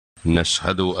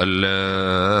نشهد أن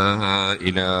لا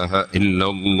إله إلا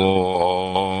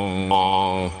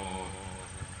الله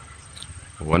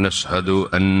ونشهد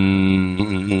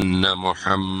أن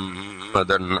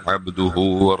محمدا عبده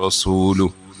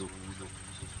ورسوله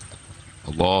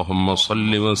اللهم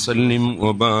صل وسلم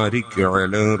وبارك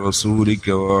على رسولك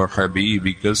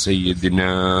وحبيبك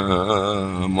سيدنا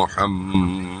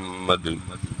محمد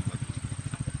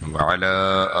وعلى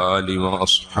آل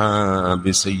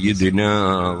وأصحاب سيدنا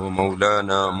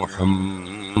ومولانا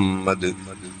محمد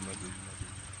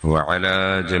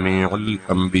وعلى جميع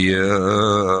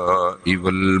الأنبياء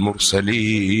والمرسلين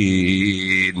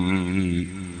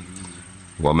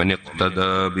ومن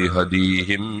اقتدى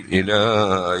بهديهم إلى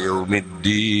يوم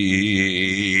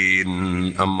الدين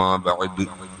أما بعد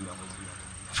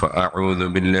فأعوذ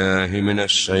بالله من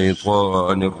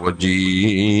الشيطان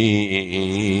الرجيم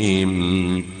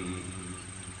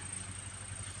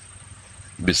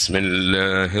بسم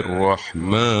الله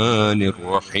الرحمن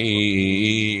الرحيم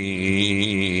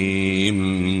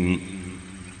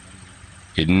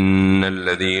إن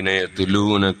الذين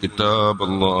يتلون كتاب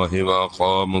الله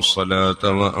وأقاموا الصلاة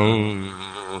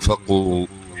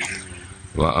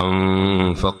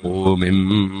وأنفقوا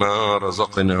مما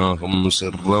رزقناهم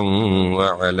سرا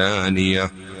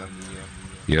وعلانية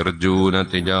يرجون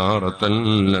تجارة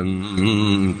لن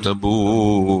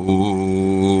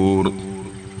تبور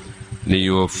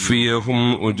ليوفيهم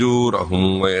أجورهم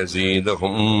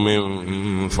ويزيدهم من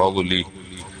فضله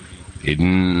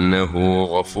إنه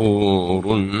غفور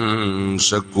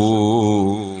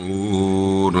شكور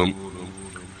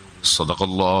صدق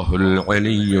الله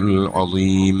العلي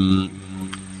العظيم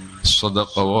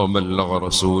صدق وبلغ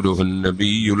رسوله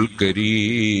النبي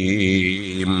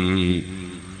الكريم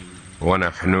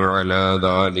ونحن على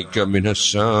ذلك من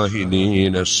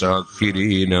الشاهدين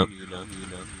الشاكرين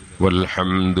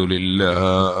والحمد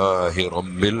لله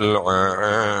رب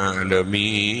العالمين.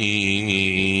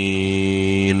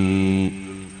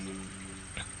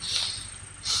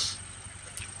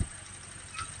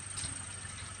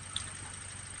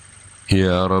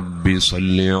 يا رب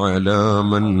صل على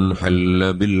من حل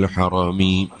بالحرم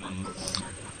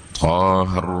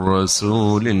طه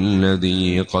الرسول الذي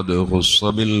قد خص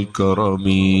بالكرم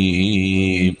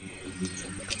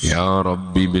يا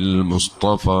رب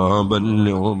بالمصطفى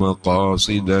بلغ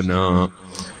مقاصدنا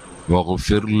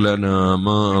واغفر لنا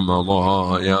ما مضى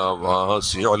يا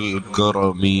واسع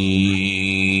الكرم.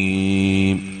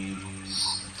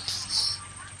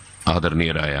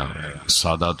 ആദരണീയരായ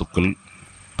സാദാത്തുക്കൾ,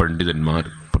 പണ്ഡിതന്മാർ,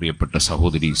 പ്രിയപ്പെട്ട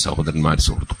സഹോദരി സഹോദരന്മാർ,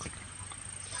 സുഹൃത്തുക്കൾ,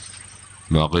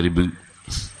 മഗ്രിബ്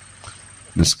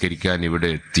നിസ്കരിക്കാൻ ഇവിടെ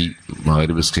എത്തി.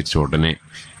 മഗ്രിബ് നിസ്കരിച്ച ഉടനെ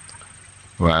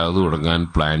വഅദ് തുടങ്ങാൻ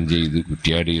പ്ലാൻ ചെയ്ത്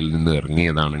കുറ്റ്യാടിയിൽ നിന്ന്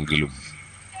ഇറങ്ങിയതാണെങ്കിലും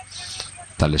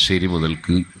തലശ്ശേരി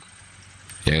മുതൽക്ക്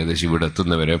ഏകദേശം ഇവിടെ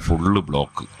എത്തുന്നവരെ ഫുള്ള്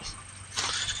ബ്ലോക്ക്.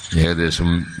 ഏകദേശം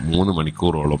 3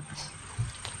 മണിക്കൂറോളം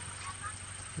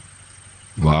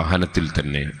വാഹനത്തിൽ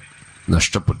തന്നെ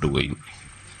നഷ്ടപ്പെട്ടുപോയി.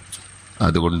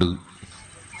 അതുകൊണ്ട്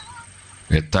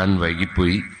എത്താൻ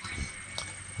വൈകിപ്പോയി.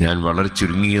 ഞാൻ വളരെ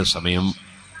ചുരുങ്ങിയ സമയം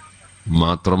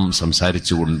മാത്രം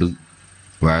സംസാരിച്ചുകൊണ്ട്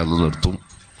വഅദ് നിർത്തും.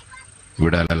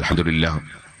 ഇവിടെ അൽഹംദുലില്ലാഹ്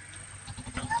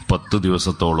 10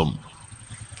 ദിവസത്തോളം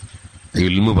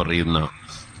ഇൽമു പറയുന്ന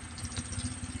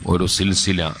ഒരു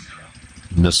സിൽസില,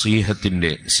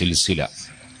 നസീഹത്തിൻ്റെ സിൽസില,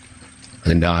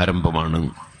 അതിൻ്റെ ആരംഭമാണ്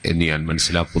എന്ന് ഞാൻ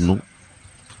മനസ്സിലാക്കുന്നു.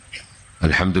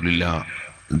 അൽഹംദുലില്ലാഹ്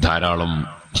ധാരാളം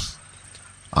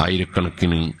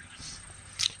ആയിരക്കണക്കിന്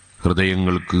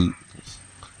ഹൃദയങ്ങൾക്ക്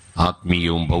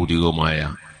ആത്മീയവും ഭൗതികവുമായ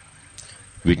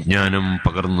വിജ്ഞാനം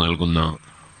പകർന്നു നൽകുന്ന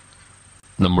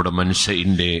നമ്മുടെ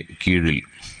മനുഷ്യൻ്റെ കീഴിൽ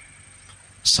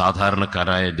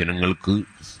സാധാരണക്കാരായ ജനങ്ങൾക്ക്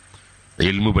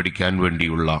ഇൽമു പഠിക്കാൻ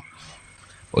വേണ്ടിയുള്ള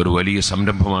ഒരു വലിയ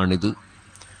സംരംഭമാണിത്.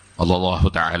 അല്ലാഹു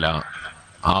തആല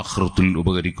ആഖിറത്തിൽ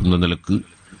ഉപകരിക്കുന്ന നിലക്ക്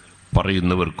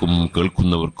പറയുന്നവർക്കും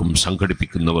കേൾക്കുന്നവർക്കും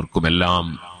സംഘടിപ്പിക്കുന്നവർക്കുമെല്ലാം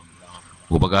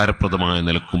ഉപകാരപ്രദമായ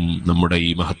നിലക്കും നമ്മുടെ ഈ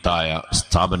മഹത്തായ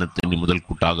സ്ഥാപനത്തിന്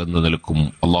മുതൽക്കൂട്ടാകുന്ന നിലക്കും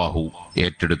അള്ളാഹു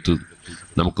ഏറ്റെടുത്ത്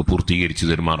നമുക്ക് പൂർത്തീകരിച്ചു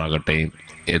തരുമാറാകട്ടെ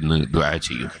എന്ന് ദുആ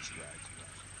ചെയ്യും.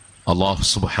 അള്ളാഹു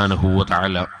സുബ്ഹാനഹു വ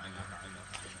തആല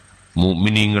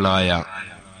മുഅ്മിനീങ്ങളായ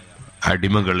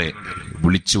അടിമകളെ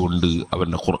വിളിച്ചുകൊണ്ട്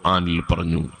അവന്റെ ഖുർആനിൽ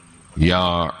പറഞ്ഞു, യാ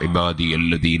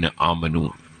ഇബാദിയല്ലദീന ആമനു,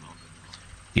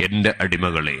 എൻ്റെ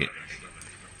അടിമകളെ,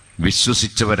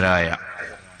 വിശ്വസിച്ചവരായ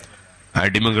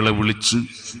അടിമകളെ വിളിച്ച്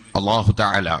അല്ലാഹു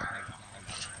തആല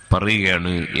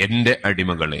പറയുകയാണ്, എൻ്റെ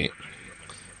അടിമകളെ.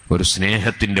 ഒരു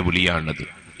സ്നേഹത്തിൻ്റെ വിളിയാണത്,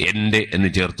 എൻ്റെ എന്ന്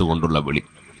ചേർത്തുകൊണ്ടുള്ള വിളി.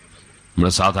 നമ്മൾ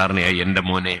സാധാരണയായി എൻ്റെ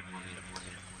മോനെ,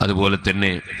 അതുപോലെ തന്നെ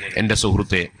എൻ്റെ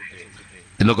സുഹൃത്തെ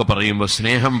എന്നൊക്കെ പറയുമ്പോൾ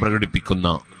സ്നേഹം പ്രകടിപ്പിക്കുന്ന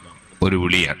ഒരു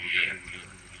വിളിയാണ്.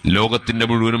 ലോകത്തിന്റെ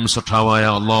മുഴുവനും സൃഷ്ടാവായ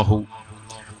അല്ലാഹു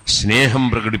സ്നേഹം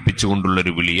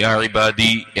പ്രകടിപ്പിച്ചുകൊണ്ടുള്ളൊരു വിളി, യാ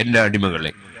ഇബാദി, എന്റെ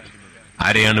അടിമകളെ.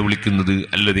 ആരെയാണ് വിളിക്കുന്നത്?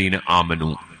 അല്ലദീന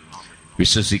ആമനു,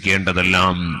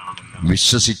 വിശ്വസിക്കേണ്ടതെല്ലാം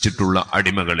വിശ്വസിച്ചിട്ടുള്ള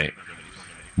അടിമകളെ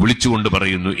വിളിച്ചുകൊണ്ട്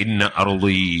പറയുന്നു, ഇന്ന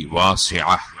അർളി വാസിഅ,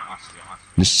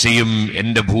 നിശ്ചയം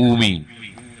എന്റെ ഭൂമി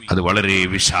അത് വളരെ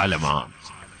വിശാലമാണ്.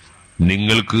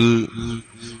 നിങ്ങൾക്ക്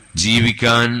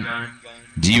ജീവിക്കാൻ,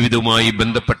 ജീവിതവുമായി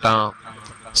ബന്ധപ്പെട്ട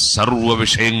സർവ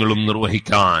വിഷയങ്ങളും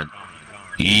നിർവഹിക്കാൻ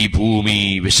ഈ ഭൂമി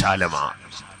വിശാലമാണ്.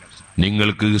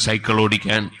 നിങ്ങൾക്ക് സൈക്കിൾ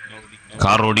ഓടിക്കാൻ,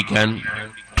 കാർ ഓടിക്കാൻ,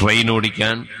 ട്രെയിൻ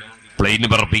ഓടിക്കാൻ, പ്ലെയിൻ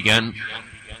പറപ്പിക്കാൻ,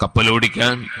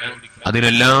 കപ്പലോടിക്കാൻ,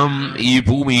 അതിനെല്ലാം ഈ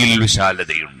ഭൂമിയിൽ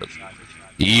വിശാലതയുണ്ട്.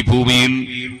 ഈ ഭൂമിയിൽ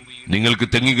നിങ്ങൾക്ക്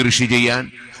തെങ്ങ് കൃഷി ചെയ്യാൻ,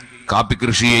 കാപ്പി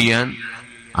കൃഷി ചെയ്യാൻ,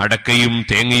 അടക്കയും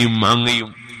തേങ്ങയും മാങ്ങയും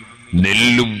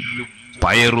നെല്ലും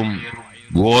പയറും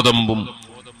ഗോതമ്പും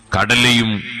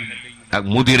കടലയും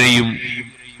മുതിരയും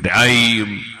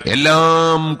രായിയും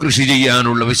എല്ലാം കൃഷി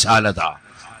ചെയ്യാനുള്ള വിശാലത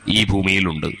ഈ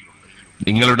ഭൂമിയിലുണ്ട്.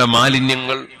 നിങ്ങളുടെ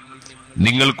മാലിന്യങ്ങൾ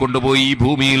നിങ്ങൾ കൊണ്ടുപോയി ഈ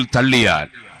ഭൂമിയിൽ തള്ളിയാൽ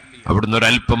അവിടുന്ന്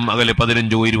ഒരൽപ്പം അകലെ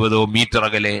 15-20 മീറ്റർ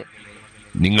അകലെ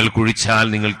നിങ്ങൾ കുഴിച്ചാൽ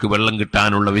നിങ്ങൾക്ക് വെള്ളം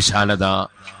കിട്ടാനുള്ള വിശാലത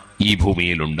ഈ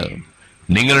ഭൂമിയിലുണ്ട്.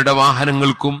 നിങ്ങളുടെ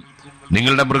വാഹനങ്ങൾക്കും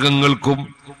നിങ്ങളുടെ മൃഗങ്ങൾക്കും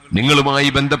നിങ്ങളുമായി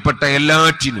ബന്ധപ്പെട്ട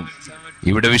എല്ലാറ്റിനും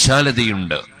ഇവിടെ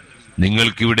വിശാലതയുണ്ട്.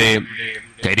 നിങ്ങൾക്കിവിടെ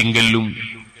കരിങ്കല്ലും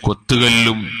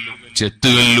കൊത്തുകല്ലും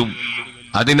ചെത്തുകല്ലും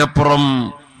അതിനപ്പുറം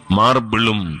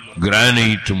മാർബിളും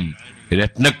ഗ്രാനൈറ്റും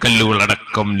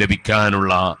രത്നക്കല്ലുകളടക്കം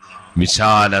ലഭിക്കാനുള്ള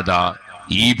വിശാലത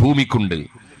ഈ ഭൂമിക്കുണ്ട്.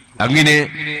 അങ്ങനെ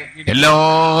എല്ലാ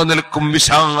നിലക്കും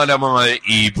വിശാലമായ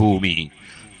ഈ ഭൂമി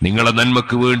നിങ്ങളെ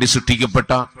നന്മക്ക് വേണ്ടി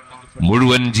സൃഷ്ടിക്കപ്പെട്ട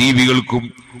മുഴുവൻ ജീവികൾക്കും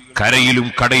കരയിലും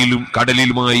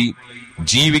കടലിലുമായി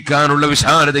ജീവിക്കാനുള്ള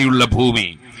വിശാലതയുള്ള ഭൂമി.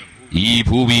 ഈ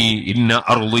ഭൂമി ഇന്ന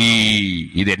അർളി,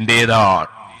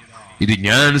 ഇതെന്റേതാണ്, ഇത്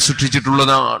ഞാൻ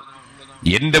സൃഷ്ടിച്ചിട്ടുള്ളതാണ്,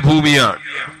 എന്റെ ഭൂമിയാണ്,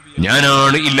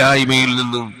 ഞാനാണ് ഇല്ലായ്മയിൽ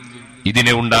നിന്നും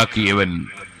ഇതിനെ ഉണ്ടാക്കിയവൻ.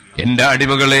 എന്റെ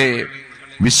അടിമകളെ,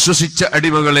 വിശ്വസിച്ച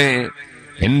അടിമകളെ,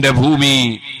 എന്റെ ഭൂമി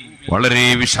വളരെ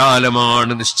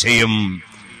വിശാലമാണ് നിശ്ചയം.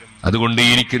 അതുകൊണ്ട്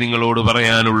എനിക്ക് നിങ്ങളോട്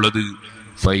പറയാനുള്ളത്,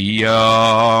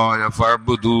 ഫയ്യായ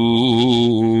ഫഅബ്ദൂൻ,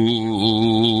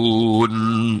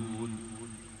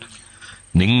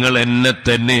 നിങ്ങൾ എന്നെ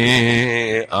തന്നെ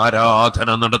ആരാധന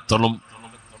നടത്തണം.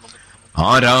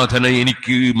 ആരാധന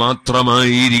എനിക്ക്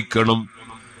മാത്രമായിരിക്കണം.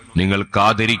 നിങ്ങൾക്ക്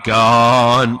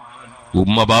ആദരിക്കാൻ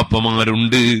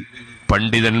ഉമ്മബാപ്പമാരുണ്ട്,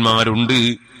 പണ്ഡിതന്മാരുണ്ട്,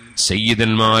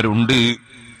 സയ്യിദന്മാരുണ്ട്,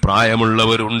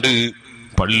 പ്രായമുള്ളവരുണ്ട്,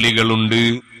 പള്ളികളുണ്ട്,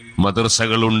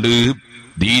 മദ്രസകളുണ്ട്,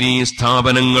 ദീനീ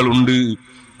സ്ഥാപനങ്ങളുണ്ട്.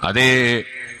 അതേ,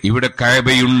 ഇവിടെ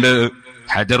കഅബയുണ്ട്,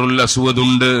 ഹജറുൽ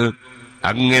അസ്വദുണ്ട്.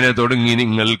 അങ്ങനെ തുടങ്ങി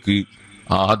നിങ്ങൾക്ക്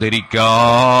ആദരിക്കാൻ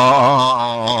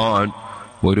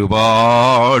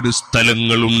ഒരുപാട്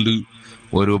സ്ഥലങ്ങളുണ്ട്,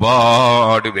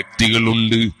 ഒരുപാട്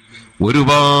വ്യക്തികളുണ്ട്,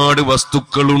 ഒരുപാട്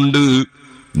വസ്തുക്കളുണ്ട്.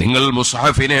 നിങ്ങൾ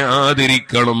മുസ്ഹഫിനെ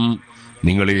ആദരിക്കണം,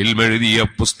 നിങ്ങൾ ഇൽമെഴുതിയ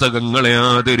പുസ്തകങ്ങളെ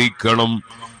ആദരിക്കണം,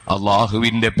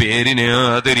 അള്ളാഹുവിന്റെ പേരിനെ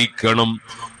ആദരിക്കണം.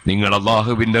 നിങ്ങൾ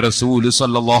അള്ളാഹുവിന്റെ റസൂൽ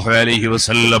സല്ലല്ലാഹു അലൈഹി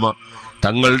വസല്ലമ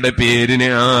തങ്ങളുടെ പേരിനെ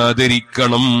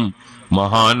ആദരിക്കണം,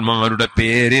 മഹാന്മാരുടെ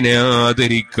പേരിനെ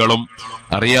ആദരിക്കണം.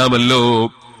 അറിയാമല്ലോ,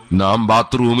 നാം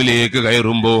ബാത്റൂമിലേക്ക്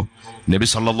കയറുമ്പോ നബി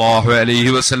സല്ലല്ലാഹു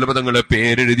അലൈഹി വസല്ലമ തങ്ങളുടെ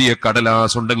പേരെഴുതിയ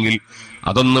കടലാസ് ഉണ്ടെങ്കിൽ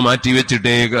അതൊന്ന്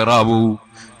മാറ്റിവെച്ചിട്ടേ കയറാവൂ.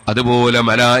 അതുപോലെ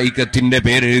മലായികത്തിന്റെ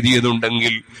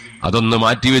പേരെഴുതിയതുണ്ടെങ്കിൽ അതൊന്ന്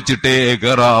മാറ്റിവെച്ചിട്ടേ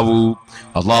കയറാവൂ.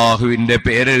 അള്ളാഹുവിന്റെ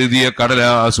പേരെഴുതിയ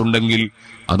കടലാസ് ഉണ്ടെങ്കിൽ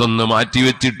അതൊന്ന്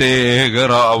മാറ്റിവെച്ചിട്ടേ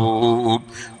കയറാവൂ.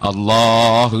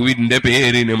 അള്ളാഹുവിന്റെ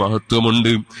പേരിന്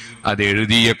മഹത്വമുണ്ട്,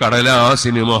 അതെഴുതിയ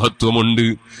കടലാസിന് മഹത്വമുണ്ട്.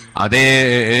 അതേ,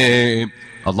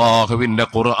 അള്ളാഹുവിന്റെ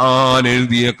ഖുർആൻ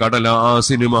എഴുതിയ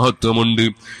കടലാസിന് മഹത്വമുണ്ട്.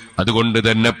 അതുകൊണ്ട്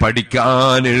തന്നെ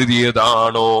പഠിക്കാൻ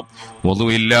എഴുതിയതാണോ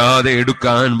വുളുവില്ലാതെ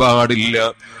എടുക്കാൻ പാടില്ല,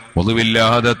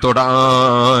 വുളുവില്ലാതെ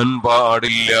തൊടാൻ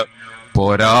പാടില്ല.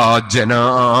 പോരാ,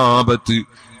 ജനാബത്ത്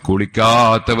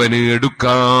കുളിക്കാത്തവന്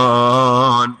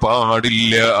എടുക്കാൻ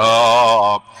പാടില്ല.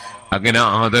 അങ്ങനെ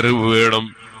ആദരവ് വേണം.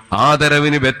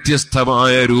 ആദരവിന്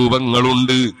വ്യത്യസ്തമായ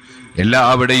രൂപങ്ങളുണ്ട്.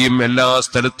 എല്ലാവിടെയും എല്ലാ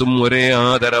സ്ഥലത്തും ഒരേ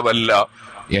ആദരവല്ല,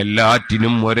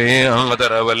 എല്ലാറ്റിനും ഒരേ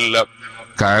ആദരവല്ല.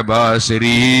 കഅബ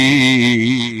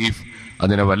ശരീഫ്,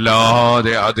 അതിനെ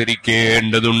വല്ലാതെ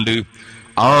ആദരിക്കേണ്ടതുണ്ട്.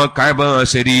 ആ കഅബ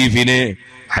ശരീഫിനെ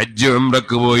ഹജ്ജ്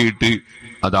ഉംറക്ക് പോയിട്ട്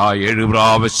അതാ 7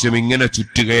 പ്രാവശ്യം ഇങ്ങനെ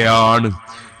ചുറ്റുകയാണ്.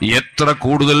 എത്ര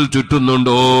കൂടുതൽ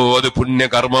ചുറ്റുന്നുണ്ടോ അത്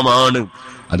പുണ്യകർമ്മമാണ്.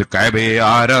 അത് കഅബയെ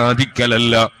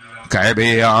ആരാധിക്കലല്ല,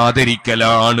 കഅബയെ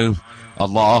ആദരിക്കലാണ്.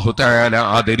 അല്ലാഹു തആല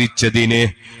ആദരിച്ചതിനെ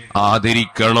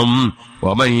ആദരിക്കണം.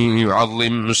 വമൻ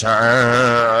യുഅള്ളിം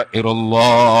ശആഇറല്ലാഹി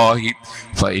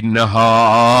ഫഇന്നഹാ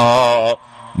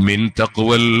മിൻ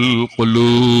തഖ്വൽ ഖുലൂബ്.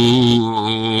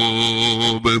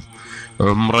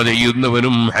 ഉംറ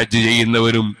ചെയ്യുന്നവനും ഹജ്ജ്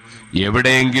ചെയ്യുന്നവരും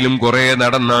എവിടെയെങ്കിലും കുറെ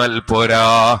നടന്നാൽ പോരാ.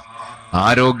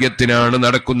 ആരോഗ്യത്തിനാണ്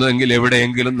നടക്കുന്നതെങ്കിൽ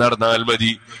എവിടെയെങ്കിലും നടന്നാൽ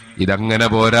മതി. ഇതങ്ങനെ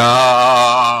പോരാ.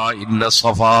 ഇന്ന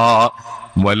സഫാ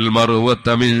വൽ മർവത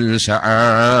മിൻ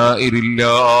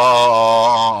ശആഇരില്ലാഹ്.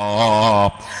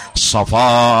 സഫാ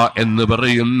എന്ന്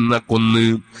പറയുന്ന കുന്ന്,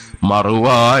 മർവ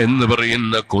എന്ന്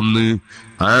പറയുന്ന കുന്ന്,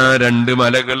 ആ രണ്ട്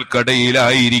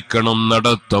മലകൾക്കിടയിലായിരിക്കണം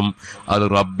നടത്തം. അത്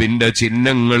റബ്ബിന്റെ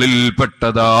ചിഹ്നങ്ങളിൽ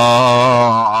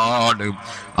പെട്ടതാണ്.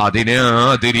 അതിനെ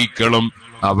ആദരിക്കണം,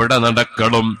 അവിടെ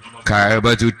നടക്കണം, കഅബ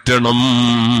ചുറ്റണം,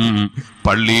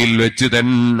 പള്ളിയിൽ വെച്ച്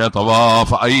തന്നെ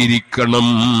തവാഫ് ആയിരിക്കണം.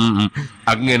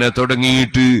 അങ്ങനെ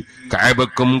തുടങ്ങിയിട്ട്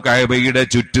കഅബക്കും കഅബയുടെ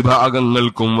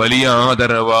ചുറ്റുഭാഗങ്ങൾക്കും വലിയ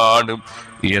ആദരവാണ്.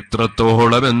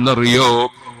 എത്രത്തോളം എന്നറിയോ?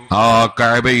 ആ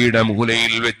കഅബയുടെ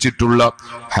മൂലയിൽ വെച്ചിട്ടുള്ള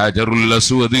ഹജറുൽ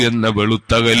അസ്വദ് എന്ന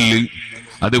വെളുത്ത കല്ല്,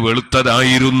 അത്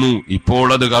വെളുത്തതായിരുന്നു, ഇപ്പോൾ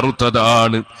അത്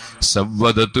കറുത്തതാണ്.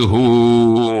 സവ്വദതുഹു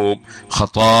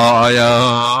ഖതായാ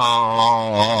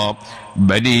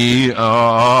ബനി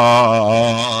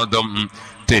ആദം.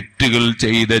 തെറ്റുകൾ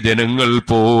ചെയ്ത ജനങ്ങൾ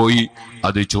പോയി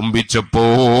അത്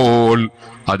ചുംബിച്ചപ്പോൾ,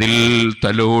 അതിൽ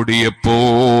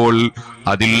തലോടിയപ്പോൾ,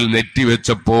 അതിൽ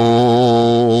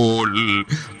നെറ്റിവെച്ചപ്പോൾ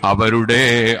അവരുടെ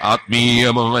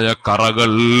ആത്മീയമായ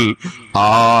കറകൾ ആ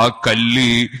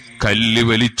കല്ല്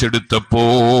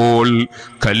വലിച്ചെടുത്തപ്പോൾ,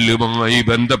 കല്ലുമായി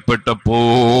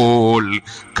ബന്ധപ്പെട്ടപ്പോൾ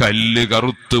കല്ല്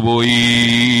കറുത്തുപോയി.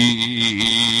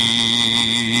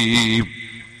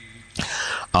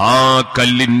 ആ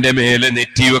കല്ലിന്റെ മേലെ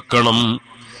നെറ്റിവെക്കണം.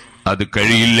 അത്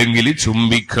കഴിയില്ലെങ്കിൽ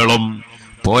ചുംബിക്കണം.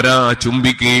 പോരാ,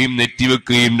 ചുംബിക്കുകയും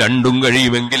നെറ്റിവെക്കുകയും രണ്ടും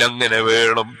കഴിയുമെങ്കിൽ അങ്ങനെ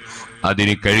വേണം.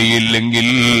 അതിന് കഴിയില്ലെങ്കിൽ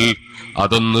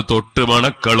അതൊന്ന് തൊട്ട്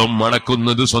മണക്കണം.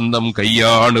 മണക്കുന്നത് സ്വന്തം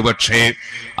കൈയാണ്, പക്ഷേ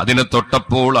അതിനെ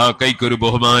തൊട്ടപ്പോൾ ആ കൈക്കൊരു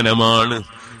ബഹുമാനമാണ്.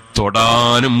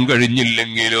 തൊടാനും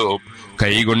കഴിഞ്ഞില്ലെങ്കിലോ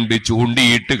കൈകൊണ്ട്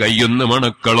ചൂണ്ടിയിട്ട് കൈയൊന്ന്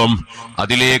മണക്കണം.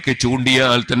 അതിലേക്ക്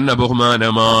ചൂണ്ടിയാൽ തന്നെ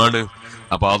ബഹുമാനമാണ്.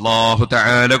 അപ്പൊ അല്ലാഹു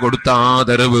തആല കൊടുത്ത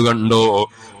ആദരവ് കണ്ടോ,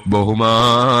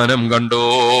 ബഹുമാനം കണ്ടോ?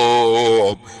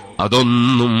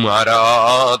 അതൊന്നും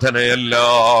ആരാധനയല്ല.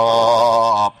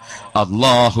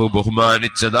 അല്ലാഹു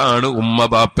ബഹുമാനിച്ചതാണ് ഉമ്മ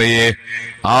ബാപ്പയെ.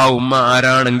 ആ ഉമ്മ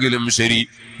ആരാണെങ്കിലും ശരി,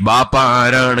 ബാപ്പ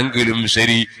ആരാണെങ്കിലും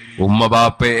ശരി, ഉമ്മ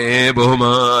ബാപ്പയെ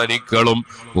ബഹുമാനിക്കണം.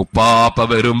 ഉപ്പാപ്പ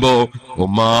വരുമ്പോ,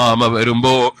 ഉമ്മാമ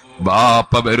വരുമ്പോ,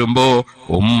 ബാപ്പ വരുമ്പോ,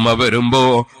 ഉമ്മ വരുമ്പോ,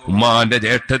 ഉമ്മാന്റെ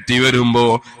ജ്യേഷ്ഠത്തി വരുമ്പോ,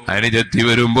 അനുജത്തി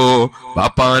വരുമ്പോ,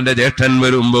 ബാപ്പാന്റെ ജ്യേഷ്ഠൻ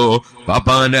വരുമ്പോ,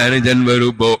 ബാപ്പാന്റെ അനുജൻ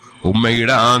വരുമ്പോ,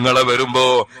 ഉമ്മയുടെ ആങ്ങള വരുമ്പോ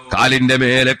കാലിന്റെ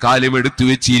മേലെ കാലും എടുത്തു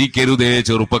വെച്ചിരിക്കരുതേ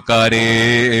ചെറുപ്പക്കാരെ.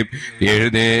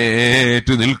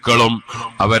 എഴുന്നേറ്റ് നിൽക്കണം,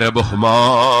 അവരെ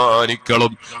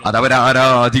ബഹുമാനിക്കണം. അതവരെ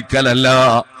ആരാധിക്കലല്ല.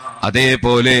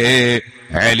 അതേപോലെ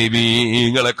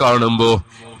ആലിമീങ്ങളെ കാണുമ്പോ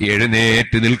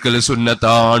എഴുന്നേറ്റ് നിൽക്കൽ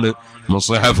സുന്നത്താണ്.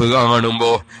 മുസ്ഹഫ്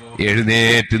കാണുമ്പോ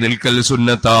എഴുന്നേറ്റ് നിൽക്കൽ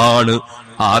സുന്നത്താണ്.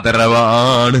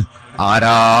 ആദരവാണ്,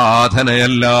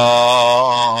 ആരാധനയല്ല.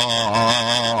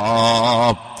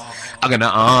 അങ്ങനെ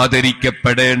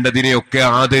ആദരിക്കപ്പെടേണ്ടതിനെയൊക്കെ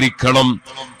ആദരിക്കണം.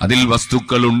 അതിൽ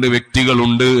വസ്തുക്കളുണ്ട്,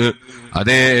 വ്യക്തികളുണ്ട്,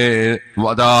 അതേ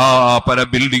പല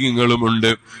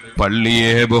ബിൽഡിങ്ങുകളുമുണ്ട്.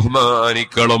 പള്ളിയെ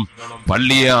ബഹുമാനിക്കണം.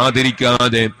 പള്ളിയെ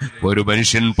ആദരിക്കാതെ ഒരു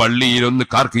മനുഷ്യൻ പള്ളിയിൽ ഒന്ന്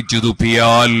കാർക്കിച്ചു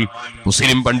തുപ്പിയാൽ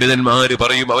മുസ്ലിം പണ്ഡിതന്മാര്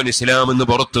പറയും അവൻ ഇസ്ലാമെന്ന്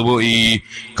പുറത്തുപോയി.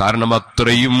 കാരണം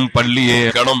അത്രയും പള്ളിയെ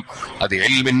ക്കണം. അത്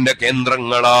ഇൽമിന്റെ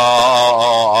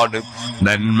കേന്ദ്രങ്ങളാണ്.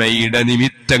 നന്മയുടെ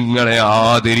നിമിത്തങ്ങളെ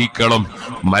ആദരിക്കണം.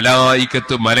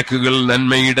 മലക്കുകൾ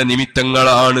നന്മയുടെ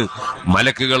നിമിത്തങ്ങളാണ്.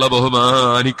 മലക്കുകളെ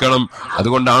ബഹുമാനിക്കണം.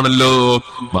 അതുകൊണ്ടാണല്ലോ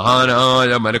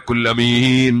മഹാനായ മലക്കുൽ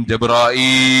അമീൻ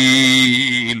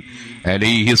ജിബ്രായീൽ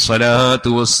അലൈഹി സ്വലാത്തു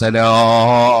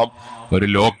വസ്സലാം ഒരു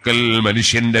ലോക്കൽ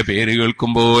മനുഷ്യന്റെ പേര്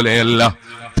കേൾക്കും പോലെയല്ല.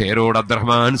 പേരോട്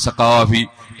അബ്ദുറഹ്മാൻ സഖാഫി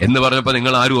എന്ന് പറഞ്ഞപ്പോ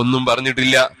നിങ്ങൾ ആരും ഒന്നും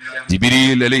പറഞ്ഞിട്ടില്ല.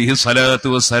 ജിബ്രീൽ അലൈഹി സ്വലാത്തു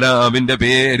വസ്സലാമിന്റെ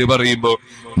പേര് പറയുമ്പോ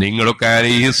നിങ്ങളൊക്കെ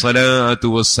അലൈഹി സ്വലാത്തു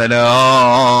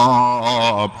വസ്സലാം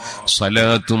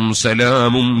സ്വലാത്തും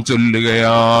സലാമും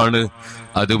ചൊല്ലുകയാണ്.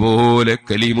 അതുപോലെ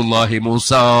കലീമുല്ലാഹി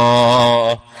മൂസാ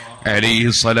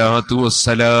അലൈഹി സ്വലാത്തു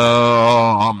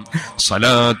വസ്സലാം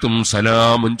സ്വലാത്തും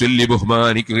സലാമും ചൊല്ലി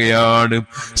ബഹുമാനിക്കുകയാണ്.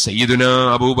 സയ്യിദുനാ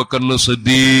അബൂബക്കർ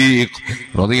സിദ്ദീഖ്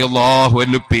റളിയല്ലാഹു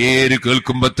അൻഹു പേര്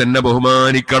കേൾക്കുമ്പോ തന്നെ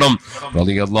ബഹുമാനിക്കണം.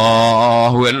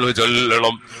 റളിയല്ലാഹു അൻഹു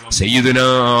ചൊല്ലണം. സയ്യിദുനാ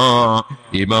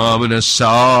ഇമാമുന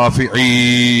ശാഫിഈ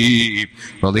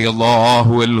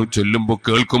റളിയല്ലാഹു അൻഹു ചൊല്ലുമ്പോൾ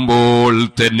കേൾക്കുമ്പോൾ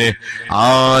തന്നെ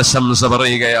ആശംസ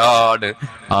പറയുകയാണ്,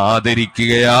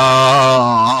 ആദരിക്കുകയാണ്.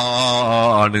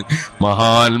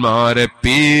 മഹാന്മാരെ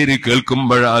പേര്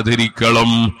കേൾക്കുമ്പോൾ ആദരിക്കണം.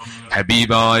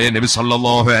 ഹബീബായ നബി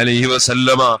സല്ലല്ലാഹു അലൈഹി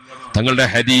വസല്ലമ തങ്ങളുടെ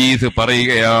ഹദീസ്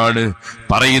പറയുകയാണ്,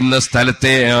 പറയുന്ന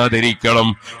സ്ഥലത്തെ ആദരിക്കണം,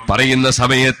 പറയുന്ന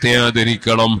സമയത്തെ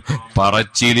ആദരിക്കണം,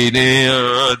 പറച്ചിലിനെ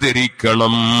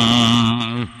ആദരിക്കണം.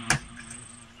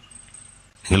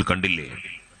 നിങ്ങൾ കണ്ടില്ലേ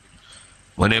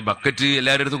മോനെ, ബക്കറ്റ്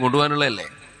എല്ലാവരുടെ അടുത്തും കൊണ്ടുപോകാനുള്ളതല്ലേ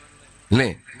അല്ലേ?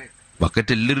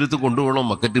 ബക്കറ്റ് എല്ലാവരുടെ അടുത്തും കൊണ്ടുപോകണം.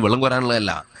 ബക്കറ്റ് വെള്ളം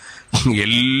കോരാനുള്ളതല്ല.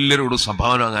 എല്ലാവരോടും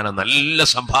സംഭാവന വാങ്ങാനാ, നല്ല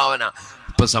സംഭാവന.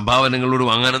 ഇപ്പൊ സംഭാവനകളോട്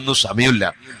വാങ്ങാനൊന്നും സമയമില്ല.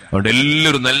 അതുകൊണ്ട്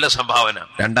എല്ലാവരും നല്ല സംഭാവന.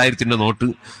 2000 നോട്ട്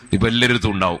ഇപ്പൊ എല്ലാവരും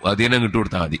ഉണ്ടാവും. അതിനെ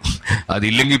കിട്ടുകൊടുത്താൽ മതി.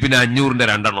 അതില്ലെങ്കിൽ പിന്നെ 500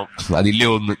 2 അതില്ലേ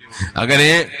 1. അങ്ങനെ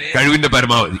കഴിവിന്റെ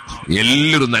പരമാവധി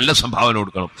എല്ലാവരും നല്ല സംഭാവന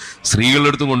കൊടുക്കണം. സ്ത്രീകളുടെ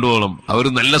അടുത്തും കൊണ്ടുപോകണം, അവർ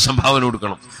നല്ല സംഭാവന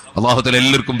കൊടുക്കണം. അല്ലാഹു തആല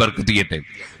എല്ലാവർക്കും ബർക്കത്ത് ചെയ്യട്ടെ.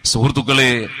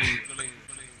 സുഹൃത്തുക്കളെ,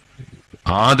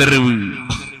 ആദരവ്,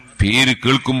 പേര്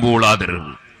കേൾക്കുമ്പോൾ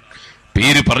ആദരവ്,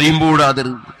 പേര് പറയുമ്പോൾ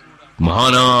ആദരവ്.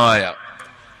 മഹാനായ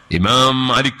ഇമാം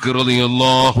മാലിക്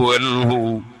റളിയല്ലാഹു അൻഹു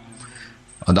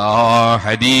അതാ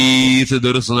ഹദീസ്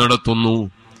ദർസ് നടത്തുന്നു.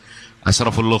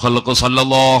 അഷ്റഫുൽ ഖൽഖ്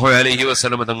സല്ലല്ലാഹു അലൈഹി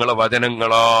വസല്ലം തങ്ങളുടെ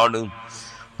വചനങ്ങളാണ്.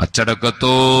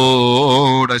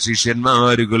 അച്ചടക്കത്തോടെ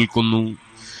ശിഷ്യന്മാര് കേൾക്കുന്നു.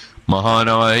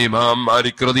 മഹാനായ ഇമാം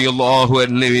മാലിക് റളിയല്ലാഹു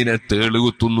അൻഹുവിനെ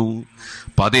തേളുകുത്തുന്നു.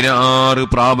 16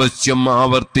 പ്രാവശ്യം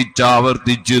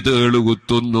ആവർത്തിച്ച്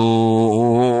തേളുകുത്തുന്നു.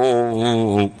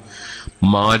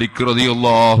 മാലിക്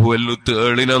റളിയല്ലാഹു അൻഹു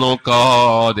തേളിനെ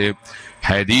നോക്കാതെ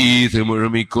ഹദീസ്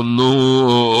മുഴുമിക്കുന്നു.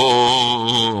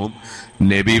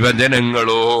 നബി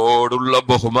വചനങ്ങളോടുള്ള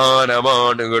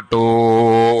ബഹുമാനമാണ് കേട്ടോ.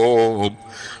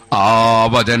 ആ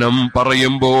വചനം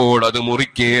പറയുമ്പോൾ അത്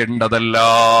മുറിക്കേണ്ടതല്ല.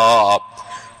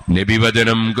 നബി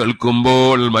വചനം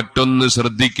കേൾക്കുമ്പോൾ മറ്റൊന്ന്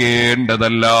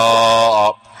ശ്രദ്ധിക്കേണ്ടതല്ല.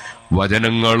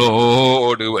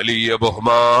 വചനങ്ങളോട് വലിയ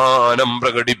ബഹുമാനം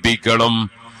പ്രകടിപ്പിക്കണം.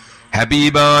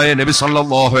 ഹബീബായ നബി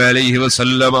സല്ലല്ലാഹു അലൈഹി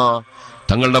വസല്ലമ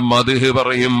തങ്ങളുടെ മദ്ഹ്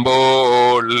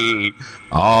പറയുമ്പോൾ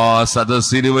ആ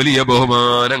സദസ്സിന് വലിയ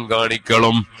ബഹുമാനം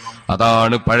കാണിക്കണം.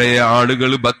 അതാണ് പഴയ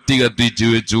ആളുകൾ ബത്തി കത്തിച്ചു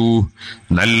വെച്ചു,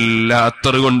 നല്ല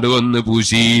അത്തറ് കൊണ്ടുവന്ന്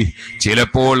പൂശി,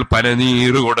 ചിലപ്പോൾ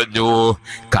പനനീര് കുടഞ്ഞു.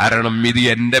 കാരണം ഇത്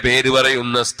എന്റെ പേര്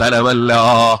പറയുന്ന സ്ഥലമല്ല,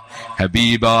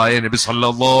 ഹബീബായ നബി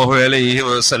സല്ലല്ലാഹു അലൈഹി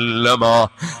വസല്ലമ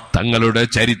തങ്ങളുടെ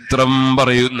ചരിത്രം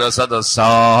പറയുന്ന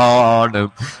സദസ്സാണ്.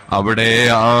 അവിടെ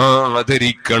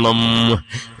ആദരിക്കണം,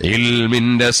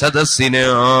 ഇൽമിന്റെ സദസ്സിനെ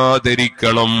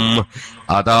ആദരിക്കണം.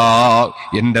 അതാ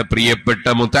എന്റെ പ്രിയപ്പെട്ട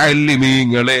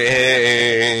മുതഅല്ലിമീങ്ങളെ,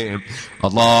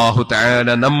 അല്ലാഹു തആല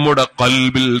നമ്മുടെ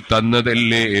ഖൽബിൽ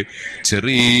തന്നതല്ലേ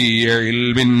ചെറിയ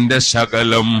ഇൽമിന്റെ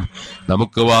ശകലം.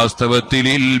 നമുക്ക് വാസ്തവത്തിൽ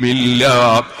ഇൽമില്ല,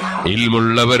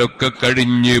 ഇൽമുള്ളവരൊക്കെ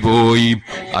കഴിഞ്ഞു പോയി.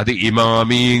 അത്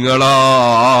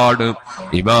ഇമാമീങ്ങളാണ്.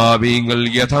 ഇമാമീങ്ങൾ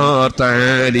യഥാർത്ഥ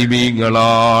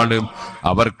ആലിമീങ്ങളാണ്.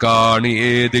 അവർക്കാണ്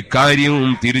ഏത്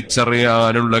കാര്യവും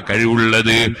തിരിച്ചറിയാനുള്ള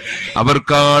കഴിവുള്ളത്.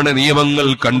 അവർക്കാണ് നിയമങ്ങൾ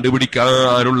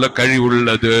കണ്ടുപിടിക്കാനുള്ള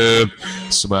കഴിവുള്ളത്.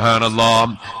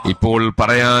 സുബ്ഹാനല്ലാഹ്, ഇപ്പോൾ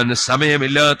പറയാൻ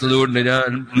സമയമില്ലാത്തതുകൊണ്ട് ഞാൻ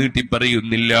നീട്ടി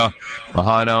പറയുന്നില്ല.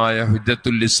 മഹാനായ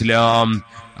ഹുജ്ജത്തുൽ ഇസ്ലാം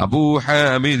അബൂ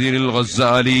ഹാമിദ് അൽ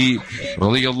ഗസ്സാലി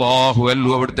റളിയല്ലാഹു അൻഹു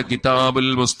അവിടുത്തെ കിതാബുൽ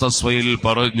മുസ്തസ്ഫയിൽ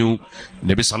പറഞ്ഞു,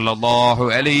 നബി സല്ലല്ലാഹു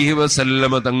അലൈഹി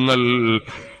വസല്ലമ തങ്ങൾ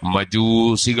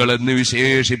മജൂസികൾ എന്ന്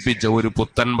വിശേഷിപ്പിച്ച ഒരു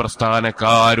പുത്തൻ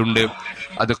പ്രസ്ഥാനക്കാരുണ്ട്.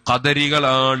 അത്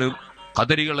ഖദരികളാണ്.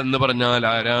 ഖദരികൾ എന്ന് പറഞ്ഞാൽ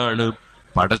ആരാണ്?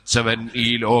 പടച്ചവൻ ഈ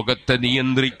ലോകത്തെ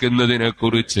നിയന്ത്രിക്കുന്നതിനെ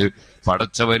കുറിച്ച്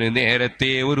പടച്ചവന്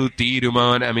നേരത്തെ ഒരു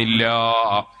തീരുമാനമില്ല.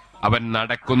 അവൻ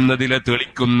നടക്കുന്നതിലെ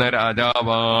തെളിക്കുന്ന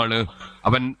രാജാവാണ്.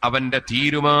 അവന്റെ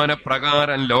തീരുമാന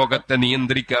പ്രകാരം ലോകത്തെ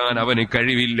നിയന്ത്രിക്കാൻ അവന്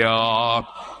കഴിവില്ല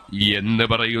എന്ന്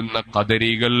പറയുന്ന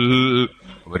ഖദരികൾ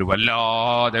അവർ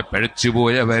വല്ലാതെ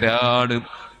പിഴച്ചുപോയവരാണ്.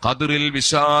 ഖദറിൽ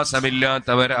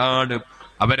വിശ്വാസമില്ലാത്തവരാണ്.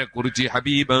 അവരെ കുറിച്ച്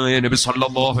ഹബീബായ നബി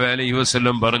സല്ലല്ലാഹു അലൈഹി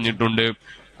വസല്ലം പറഞ്ഞിട്ടുണ്ട്,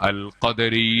 അൽ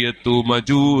ഖദരിയത്തു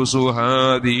മജൂസു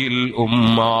ഹാദിൽ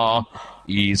ഉമ്മ.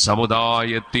 ഈ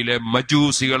സമുദായത്തിലെ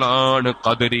മജൂസികളാണ്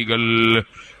ഖദരികൾ.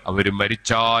 അവര്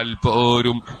മരിച്ചാൽ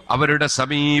പോരും അവരുടെ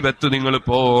സമീപത്ത് നിങ്ങൾ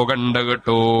പോകണ്ട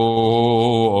കേട്ടോ.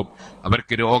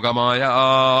 അവർക്ക് രോഗമായാൽ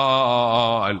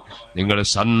നിങ്ങൾ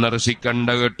സന്ദർശിക്കണ്ട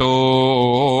കേട്ടോ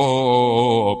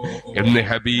എന്ന്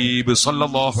ഹബീബ്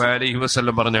സല്ലല്ലാഹു അലൈഹി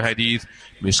വസല്ലം പറഞ്ഞ ഹദീസ്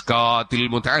മിസ്കാത്തിൽ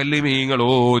മുതഅല്ലിമീങ്ങൾ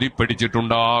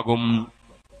ഓതിപ്പടിച്ചിട്ടുണ്ടാകും.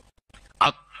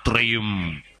 അത്രയും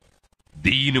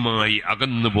ദീനുമായി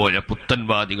അകന്നുപോയ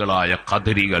പുത്തൻവാദികളായ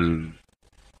ഖദരികൾ.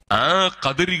 ആ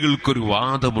ഖദരികൾക്കൊരു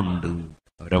വാദമുണ്ട്.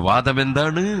 അവരുടെ വാദം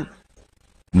എന്താണ്?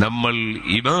 നമ്മൾ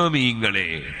ഇമാമീങ്ങളെ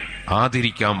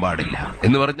ആദരിക്കാൻ പാടില്ല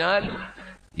എന്ന് പറഞ്ഞാൽ,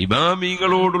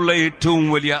 ഇമാമീങ്ങളോടുള്ള ഏറ്റവും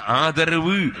വലിയ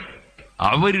ആദരവ്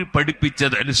അവർ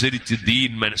പഠിപ്പിച്ചതനുസരിച്ച്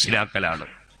ദീൻ മനസ്സിലാക്കലാണ്,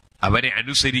 അവരെ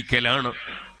അനുസരിക്കലാണ്.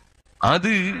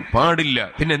 അത് പാടില്ല.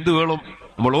 പിന്നെ എന്ത് വേണം?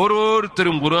 നമ്മൾ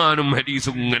ഓരോരുത്തരും ഖുർആനും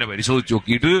ഹദീസും ഇങ്ങനെ പരിശോധിച്ച്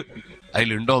നോക്കിയിട്ട്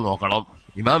അതിലുണ്ടോ നോക്കണം.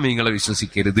 ഇമാമിങ്ങളെ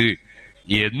വിശ്വസിക്കരുത്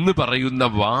എന്ന് പറയുന്ന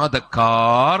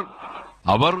വാദക്കാർ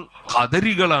അവർ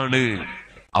ഖദരികളാണ്,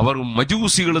 അവർ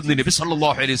മജൂസികളെന്ന് നബി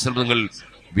സല്ലല്ലാഹു അലൈഹി വസല്ലം തങ്ങൾ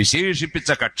വിശേഷിപ്പിച്ച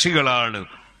കക്ഷികളാണ്.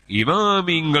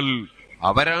 ഇമാമിങ്ങൾ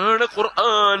അവരാണ്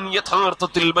ഖുർആൻ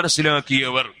യഥാർത്ഥത്തിൽ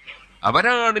മനസ്സിലാക്കിയവർ,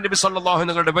 അവരാണ് നബി സല്ലല്ലാഹു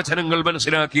അലൈഹി വസല്ലം വചനങ്ങൾ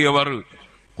മനസ്സിലാക്കിയവർ.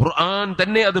 ഖുർആൻ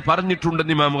തന്നെ അത്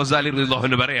പറഞ്ഞിട്ടുണ്ടെന്ന് ഇമാം ഗസാലി റളിയല്ലാഹു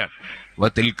അൻഹു പറയാൻ.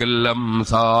 വതിൽകൽ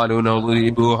അംസാലു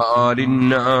നദ്രിബുഹാ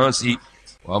ലിന്നാസി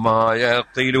വമാ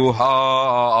യഖിലുഹാ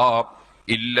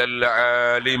ഇല്ലൽ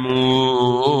ആലിമൂൻ.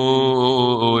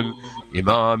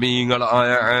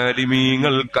 ഇമാമിങ്ങളായ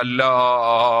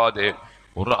ആലിമീങ്ങൾക്കല്ലാതെ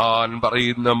ഖുർആൻ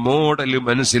പറയുന്ന മോഡൽ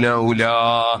മനസ്സിലാവൂല.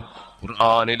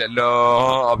 ഖുർആനിൽ എല്ലാ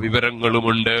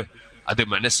വിവരങ്ങളുമുണ്ട്, അത്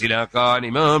മനസ്സിലാക്കാൻ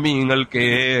ഇമാമിങ്ങൾക്കേ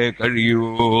കഴിയൂ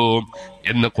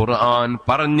എന്ന് ഖുർആൻ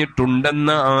പറഞ്ഞിട്ടുണ്ടെന്ന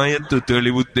ആയത്ത്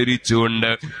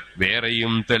തെളിവുദ്ധരിച്ചുകൊണ്ട്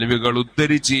വേറെയും തെളിവുകൾ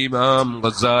ഉദ്ധരിച്ച് ഇമാം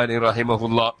ഗസാലി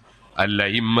റഹിമഹുല്ലാഹ്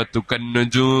അൽ-അഇമ്മത്തു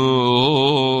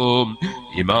കന്നുജൂം,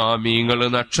 ഇമാമിങ്ങൾ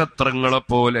നക്ഷത്രങ്ങളെ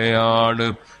പോലെയാണ്.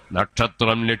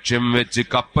 നക്ഷത്രം ലക്ഷ്യം വെച്ച്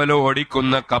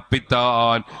കപ്പലോടിക്കുന്ന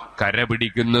കപ്പിത്താൻ കര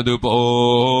പിടിക്കുന്നത്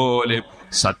പോലെ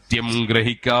സത്യം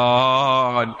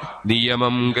ഗ്രഹിക്കാൻ,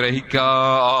 നിയമം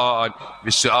ഗ്രഹിക്കാൻ,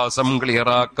 വിശ്വാസം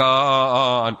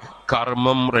ക്ലിയറാക്കാൻ,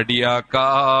 കർമ്മം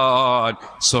റെഡിയാക്കാൻ,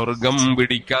 സ്വർഗം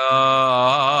പിടിക്കാൻ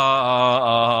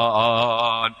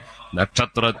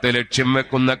നക്ഷത്രത്തെ ലക്ഷ്യം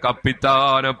വെക്കുന്ന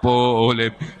കപ്പിത്താനെ പോലെ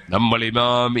നമ്മൾ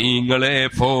ഇമാമിങ്ങളെ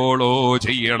ഫോളോ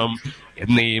ചെയ്യണം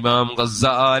എന്ന് ഇമാം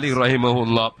ഗസാലി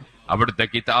റഹിമഹുല്ലാഹ് അവിടുത്തെ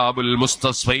കിതാബുൽ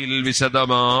മുസ്തസ്ഫയിൽ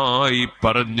വിശദമായി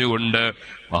പറഞ്ഞുകൊണ്ട്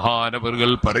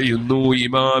മഹാനവറുകൾ പറയുന്നു,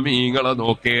 ഇമാമിങ്ങളെ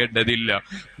നോക്കേണ്ടതില്ല,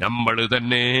 നമ്മൾ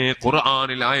തന്നെ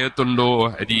ഖുർആനിൽ ആയത്തുണ്ടോ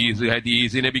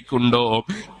ഹദീസ് നബിക്കുണ്ടോ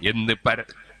എന്ന്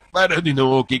പരതി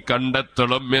നോക്കി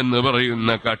കണ്ടെത്തണം എന്ന്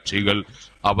പറയുന്ന കക്ഷികൾ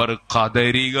അവർ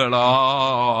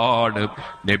ഖദരികളാണ്.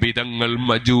 നബിതങ്ങൾ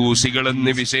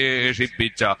മജൂസികളെന്ന്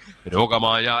വിശേഷിപ്പിച്ച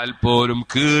രോഗമായാൽ പോലും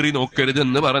കീറി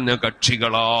നോക്കരുതെന്ന് പറഞ്ഞ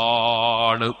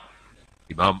കക്ഷികളാണ്.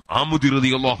 ഇമാം ആമുദി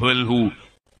റളിയല്ലാഹു അൻഹു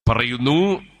പറയുന്നു,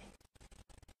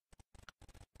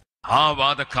 ആ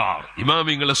വാദക്കാർ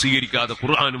ഇമാമിങ്ങളെ സ്വീകരിക്കാതെ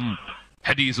ഖുർആനും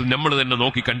ഹദീസും നമ്മൾ തന്നെ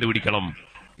നോക്കി കണ്ടുപിടിക്കണം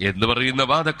എന്ന് പറയുന്ന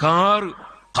വാദക്കാർ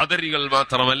ഖദരികൾ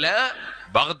മാത്രമല്ല,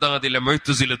 ബഗ്ദാദിലെ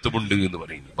മുഅ്തസിലത്തുമുണ്ട് എന്ന്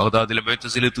പറയുന്നു. ബഗ്ദാദിലെ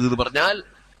മുഅ്തസിലത്ത് എന്ന് പറഞ്ഞാൽ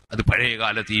അത് പഴയ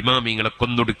കാലത്ത് ഇമാമിങ്ങളെ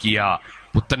കൊന്നൊടുക്കിയ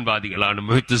പുത്തൻവാദികളാണ്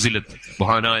മുഅ്തസിലത്ത്.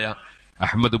 മഹാനായ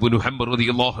അഹ്മദ് ഇബ്നു ഹംബൽ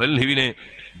റളിയല്ലാഹു അൻഹുവിനെ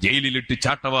ജയിലിലിട്ട്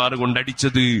ചാട്ടവാറ്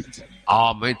കൊണ്ടടിച്ചത് ആ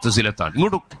മുഅ്തസിലത്താണ്.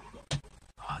 ഇങ്ങോട്ടും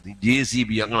JCB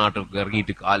അങ്ങോട്ടൊക്കെ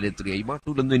ഇറങ്ങിയിട്ട് കാലെത്രയായി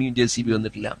മാട്ടൂലൊന്നും ഇനിയും JCB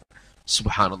വന്നിട്ടില്ല.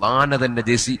 സുബ്ഹാനല്ലാഹ്, ആന തന്നെ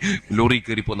ലോറി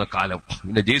കയറി പോകുന്ന കാലം,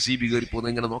 പിന്നെ JCB കയറി പോകുന്ന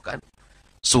ഇങ്ങനെ നോക്കാൻ.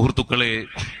 സുഹൃത്തുക്കളെ,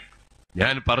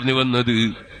 ഞാൻ പറഞ്ഞു വന്നത്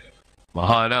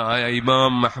മഹാനായ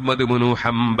ഇമാം അഹ്മദ് ഇബ്നു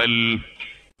ഹംബൽ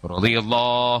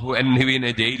റളിയല്ലാഹു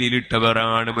അൻഹുവിനെ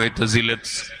ജയിലിലിട്ടവരാണ്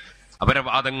മുഅ്തസിലത്ത്. അവരുടെ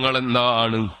വാദങ്ങൾ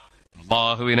എന്താണ്?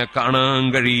 അല്ലാഹുവിനെ കാണാൻ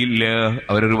കഴിയില്ല,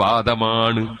 അവരൊരു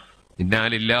വാദമാണ്.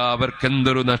 ഇന്നാലില്ല,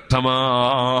 അവർക്കെന്തൊരു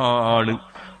നഷ്ടമാണ്.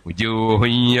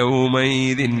 വുജൂഹുൻ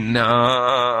യൗമൈദിൻ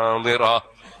നാദിറ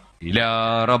ഇലാ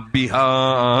റബ്ബിഹാ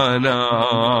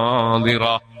നാദിറ.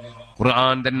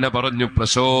 ഖുർആൻ തന്നെ പറഞ്ഞു,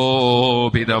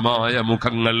 പ്രശോഭിതമായ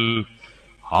മുഖങ്ങൾ.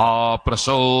 ആ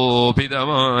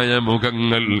പ്രശോഭിതമായ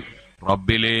മുഖങ്ങൾ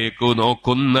റബ്ബിലേക്ക്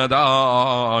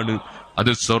നോക്കുന്നതാണ്.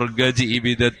 അത് സ്വർഗ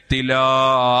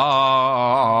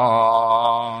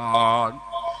ജീവിതത്തിലാണ്.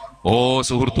 ഓ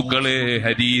സുഹൃത്തുക്കളെ,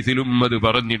 ഹദീസിലും അത്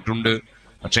പറഞ്ഞിട്ടുണ്ട്.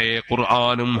 പക്ഷേ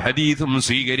ഖുർആനും ഹദീസും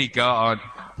സ്വീകരിക്കാൻ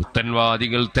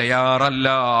പുത്തൻവാദികൾ തയ്യാറല്ല.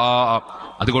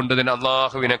 അതുകൊണ്ട് തന്നെ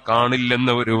അള്ളാഹുവിനെ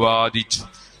കാണില്ലെന്നവർ വാദിച്ചു.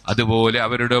 അതുപോലെ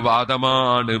അവരുടെ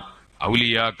വാദമാണ്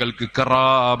ഔലിയാക്കൾക്ക്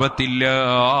കറാമത്തില്ല.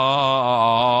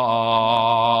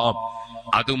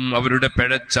 അതും അവരുടെ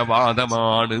പിഴച്ച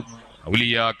വാദമാണ്.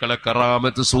 ഔലിയാക്കളെ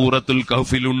കറാമത്ത് സൂറത്തുൽ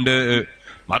കഹ്ഫിലുണ്ട്,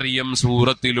 മറിയം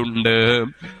സൂറത്തിലുണ്ട്,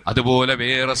 അതുപോലെ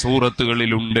വേറെ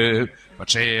സൂറത്തുകളിലുണ്ട്.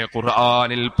 പക്ഷേ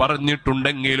ഖുർആനിൽ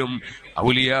പറഞ്ഞിട്ടുണ്ടെങ്കിലും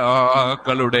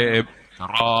ഔലിയാക്കളുടെ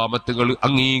കറാമത്തുകൾ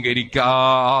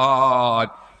അംഗീകരിക്കാൻ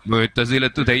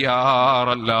മുഅ്തസിലത്ത്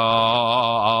തയ്യാറല്ല.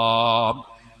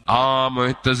 ആ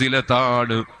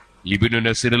മുഅ്തസിലത്താണ് ഇബ്നു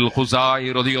നസ്ർ ഖുസായി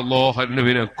റളിയല്ലാഹു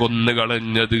അൻഹുവിനെ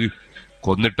കൊന്നുകളഞ്ഞത്.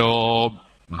 കൊന്നിട്ടോ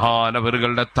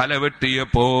മഹാനവറുകളുടെ തല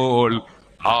വെട്ടിയപ്പോൾ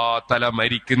ആ തല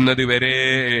മരിക്കുന്നത് വരെ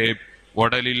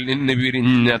ഉടലിൽ നിന്ന്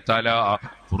വിരിഞ്ഞ തല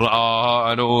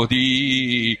ഖുർആനോദി.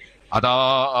 അതാ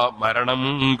മരണം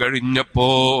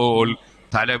കഴിഞ്ഞപ്പോൾ,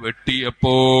 തല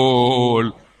വെട്ടിയപ്പോൾ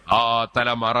ആ തല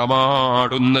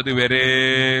മറമാടുന്നത് വരെ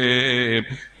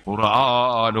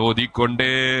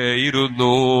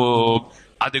ഖുർആനോദിക്കൊണ്ടേയിരുന്നു.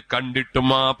 അത് കണ്ടിട്ടും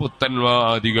ആ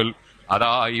പുത്തൻവാദികൾ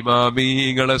അതാ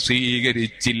ഇമാമീങ്ങളെ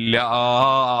സ്വീകരിച്ചില്ല.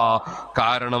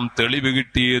 കാരണം തെളിവ്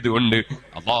കിട്ടിയത് കൊണ്ട്.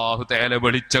 അല്ലാഹു തആല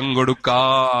വെളിച്ചം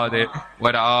കൊടുക്കാതെ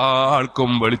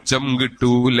ഒരാൾക്കും വെളിച്ചം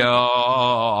കിട്ടൂല.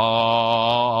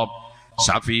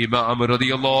 ശാഫി ഇമാം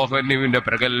റളിയല്ലാഹു അൻഹുവിന്റെ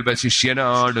പ്രഗൽഭ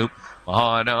ശിഷ്യനാണ്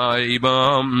മഹാനായ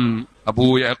ഇമാം അബൂ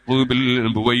യഅ്ഖൂബിൽ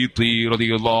ബുവൈത്തി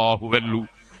റളിയല്ലാഹു അൻഹു.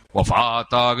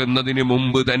 വഫാത്താകുന്നതിന്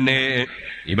മുമ്പ് തന്നെ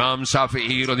ഇമാം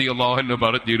ശാഫിഈ റളിയല്ലാഹു അൻഹു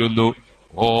പറഞ്ഞിരുന്നു,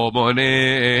 ഓ മോനെ,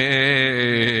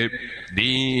 നീ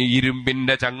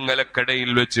ഇരുമ്പിന്റെ ചങ്ങലക്കടയിൽ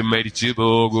വെച്ച് മരിച്ചു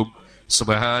പോകും.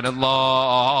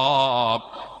 സുബ്ഹാനല്ലാഹ്.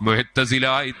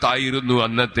 മുഅ്തസിലായിത്തായിരുന്നു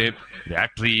അന്നത്തെ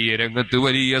രാഷ്ട്രീയ രംഗത്ത്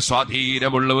വലിയ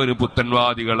സ്വാധീനമുള്ളവര്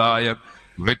പുത്തൻവാദികളായ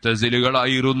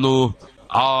മുഅ്തസിലുകളായിരുന്നു.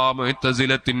 ആ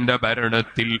മുഅ്തസിലത്തിന്റെ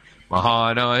ഭരണത്തിൽ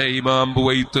മഹാനായ ഇമാം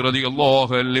ബുവൈത്ത്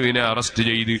റളിയല്ലാഹു അൻഹുവിനെ അറസ്റ്റ്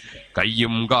ചെയ്ത്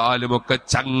കയ്യും കാലുമൊക്കെ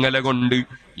ചങ്ങല കൊണ്ട്,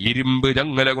 ഇരുമ്പ്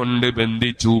ചങ്ങല കൊണ്ട്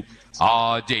ബന്ധിച്ചു. ആ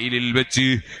ജയിലിൽ വെച്ച്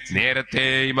നേരത്തെ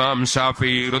ഇമാം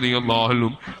ശാഫിഈ റളിയല്ലാഹു അൻഹു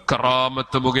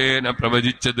കറാമത്ത് മുഖേന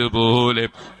പ്രവചിച്ചതുപോലെ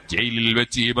ജയിലിൽ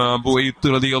വെച്ച് ഇമാം ബുവൈത്ത്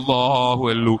റളിയല്ലാഹു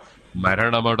അൻഹു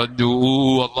മരണമടഞ്ഞു.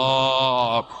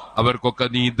 അല്ലാഹ് അവർക്കൊക്കെ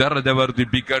നീ ദർജ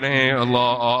വർദ്ധിപ്പിക്കണേ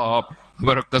അല്ലാഹ്.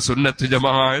 അവരൊക്കെ സുന്നത്ത്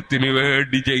ജമാഅത്തിന്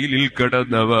വേണ്ടി ജയിലിൽ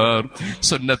കിടന്നവർ,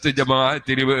 സുന്നത്ത്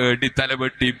ജമാഅത്തിന് വേണ്ടി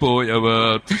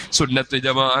തലവെട്ടിപ്പോയവർ, സുന്നത്ത്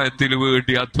ജമാഅത്തിന്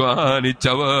വേണ്ടി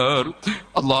അധ്വാനിച്ചവർ.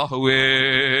 അല്ലാഹുവേ,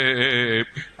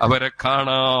 അവരെ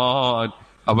കാണാൻ,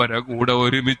 അവരെ കൂടെ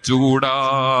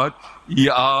ഒരുമിച്ചുകൂടാൻ ഈ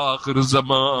ആഖിർ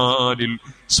സമാനിൽ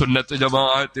സുന്നത്ത്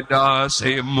ജമാഅത്തിന്റെ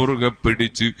ആശയം മുറുകെ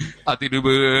പിടിച്ച്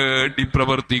അതിനുവേണ്ടി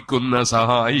പ്രവർത്തിക്കുന്ന,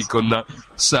 സഹായിക്കുന്ന,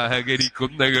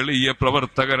 സഹകരിക്കുന്ന എളിയ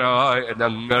പ്രവർത്തകരായ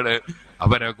ഞങ്ങളെ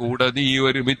അവരെ കൂടെ നീ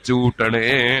ഒരുമിച്ച് കൂട്ടണേ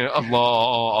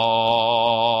അല്ലാഹ്.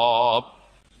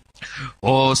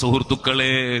 ഓ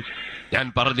സുഹൃത്തുക്കളെ, ഞാൻ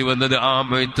പറഞ്ഞു വന്നത് ആ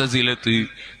മുഅ്തസിലത്ത്,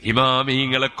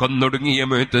 ഇമാമീങ്ങളെ കൊന്നൊടുങ്ങിയ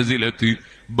മുഅ്തസിലത്ത്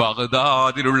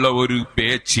ബഗ്ദാദിലുള്ള ഒരു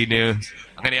പേച്ചിന്,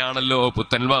 അങ്ങനെയാണല്ലോ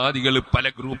പുത്തൻവാദികൾ പല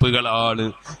ഗ്രൂപ്പുകളാണ്.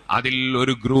 അതിൽ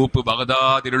ഒരു ഗ്രൂപ്പ്,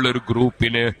 ബഗ്ദാദിലുള്ള ഒരു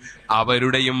ഗ്രൂപ്പിന്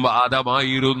അവരുടെയും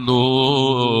വാദമായിരുന്നു,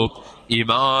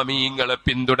 ഇമാമീങ്ങളെ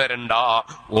പിന്തുടരണ്ട,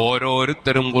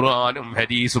 ഓരോരുത്തരും ഖുർആനും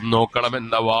ഹദീസും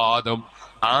നോക്കണമെന്ന വാദം.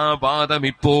 ആ വാദം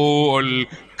ഇപ്പോൾ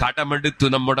കടമെടുത്ത്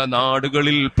നമ്മുടെ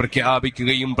നാടുകളിൽ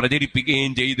പ്രഖ്യാപിക്കുകയും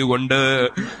പ്രചരിപ്പിക്കുകയും ചെയ്തുകൊണ്ട്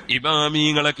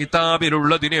ഇമാമീങ്ങളെ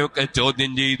കിതാബിലുള്ളതിനെയൊക്കെ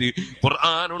ചോദ്യം ചെയ്ത്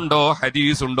ഖുർആനുണ്ടോ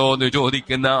ഹദീസുണ്ടോ എന്ന്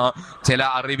ചോദിക്കുന്ന ചില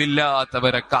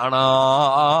അറിവില്ലാത്തവരെ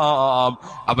കാണാം.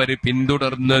 അവര്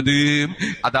പിന്തുടർന്നത്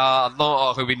അതാ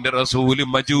അല്ലാഹുവിന്റെ റസൂല്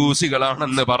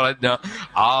മജൂസികളാണെന്ന് പറഞ്ഞ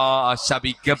ആ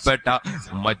ശപിക്കപ്പെട്ട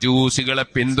മജൂസികളെ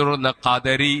പിന്തുടർന്ന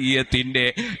ഖദരിയ്യത്തിന്റെ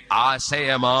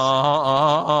ആശയമാണ്.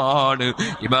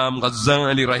 ഇമാം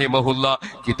ഗസ്സാലി റഹിമഹുല്ല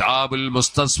കിതാബുൽ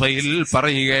മുസ്തസ്ഫയിൽ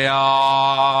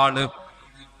പറയുകയാണ്.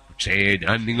 പക്ഷേ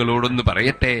ഞാൻ നിങ്ങളോടൊന്ന്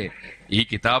പറയട്ടെ, ഈ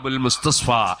കിതാബുൽ മുസ്തസ്ഫ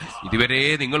ഇതുവരെ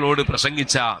നിങ്ങളോട്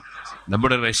പ്രസംഗിച്ച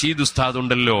നമ്മുടെ റഷീദ് ഉസ്താദ്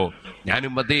ഉണ്ടല്ലോ,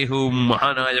 ഞാനും അദ്ദേഹവും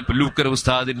മഹാനായ പുല്ലൂക്കര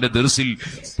ഉസ്താദിന്റെ ദർസിൽ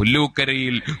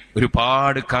പുല്ലൂക്കരയിൽ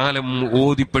ഒരുപാട് കാലം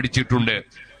ഓതിപ്പടിച്ചിട്ടുണ്ട്.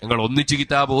 ഞങ്ങൾ ഒന്നിച്ച്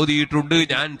കിതാബ് ഓതിയിട്ടുണ്ട്.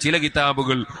 ഞാൻ ചില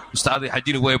കിതാബുകൾ ഉസ്താദ്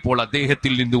ഹജ്ജിന് പോയപ്പോൾ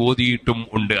അദ്ദേഹത്തിൽ നിന്ന് ഓതിയിട്ടും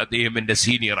ഉണ്ട്. അദ്ദേഹം എന്റെ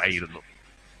സീനിയർ ആയിരുന്നു.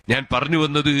 ഞാൻ പറഞ്ഞു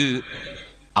വന്നത്,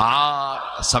 ആ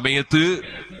സമയത്ത്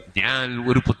ഞാൻ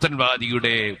ഒരു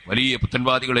പുത്തൻവാദിയുടെ, വലിയ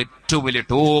പുത്തൻവാദികളുടെ ഏറ്റവും വലിയ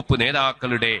ടോപ്പ്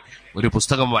നേതാക്കളുടെ ഒരു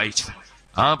പുസ്തകം വായിച്ചു.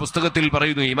 ആ പുസ്തകത്തിൽ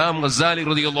പറയുന്നു, ഇമാം ഗസ്സാലി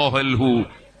റളിയല്ലാഹു അൻഹു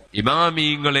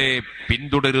ഇമാമീങ്ങളെ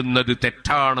പിന്തുടരുന്നത്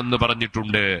തെറ്റാണെന്ന്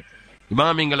പറഞ്ഞിട്ടുണ്ട്,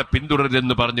 ഇമാമിങ്ങളെ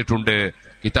പിന്തുടരുതെന്ന് പറഞ്ഞിട്ടുണ്ട്,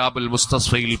 കിതാബുൽ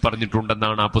മുസ്തസ്ഫയിൽ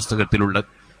പറഞ്ഞിട്ടുണ്ടെന്നാണ് ആ പുസ്തകത്തിലുള്ളത്.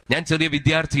 ഞാൻ ചെറിയ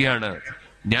വിദ്യാർത്ഥിയാണ്.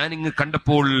 ഞാൻ ഇങ്ങ്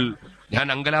കണ്ടപ്പോൾ ഞാൻ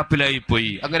അങ്കലാപ്പിലായി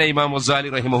പോയി. അങ്ങനെ ഇമാം ഗസ്സാലി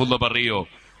റഹിമഹുല്ല പറയോ?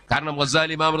 കാരണം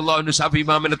ഗസ്സാലി ഇമാം റളിയല്ലാഹു ഷാഫി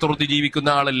ഇമാമിനെ തുടർന്ന് ജീവിക്കുന്ന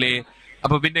ആളല്ലേ.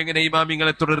 അപ്പൊ പിന്നെ എങ്ങനെ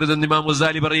ഇമാമിങ്ങളെ തുടരുതെന്ന് ഇമാം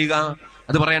ഗസ്സാലി പറയുക?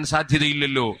 അത് പറയാൻ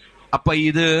സാധ്യതയില്ലല്ലോ. അപ്പൊ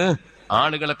ഇത്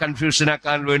ആളുകളെ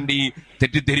കൺഫ്യൂഷനാക്കാൻ വേണ്ടി,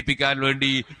 തെറ്റിദ്ധരിപ്പിക്കാൻ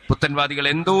വേണ്ടി പുത്തൻവാദികൾ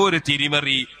എന്തോ ഒരു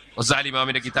തിരിമറി ഗസ്സാലി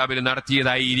ഇമാമിന്റെ കിതാബിൽ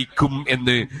നടത്തിയതായിരിക്കും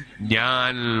എന്ന്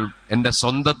ഞാൻ എന്റെ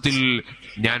സ്വന്തത്തിൽ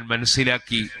ഞാൻ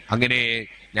മനസ്സിലാക്കി. അങ്ങനെ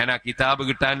ഞാൻ ആ കിതാബ്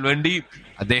കിട്ടാൻ വേണ്ടി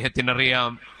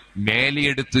അദ്ദേഹത്തിനറിയാം,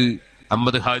 മേലെടുത്ത്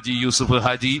അഹമ്മദ് ഹാജി, യൂസുഫ്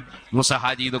ഹാജി, മൂസ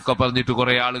ഹാജി എന്നൊക്കെ പറഞ്ഞിട്ട്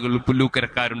കുറെ ആളുകൾ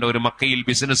പുല്ലൂക്കരക്കാരുണ്ട്. അവർ മക്കയിൽ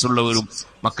ബിസിനസ് ഉള്ളവരും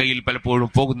മക്കയിൽ പലപ്പോഴും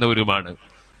പോകുന്നവരുമാണ്.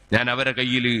 ഞാൻ അവരെ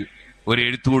കയ്യിൽ ഒരു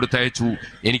എഴുത്തു കൊടുത്തയച്ചു,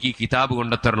 എനിക്ക് ഈ കിതാബ്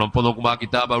കൊണ്ടെത്തരണം. അപ്പൊ നോക്കുമ്പോ ആ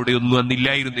കിതാബ് അവിടെ ഒന്നും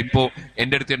അന്നില്ലായിരുന്നു. ഇപ്പോ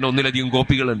എന്റെ അടുത്ത് തന്നെ ഒന്നിലധികം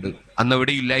കോപ്പികളുണ്ട്. അന്ന്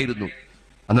അവിടെ ഇല്ലായിരുന്നു.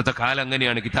 അന്നത്തെ കാലം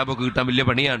അങ്ങനെയാണ്, കിതാബൊക്കെ കിട്ടാൻ വലിയ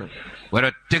പണിയാണ്.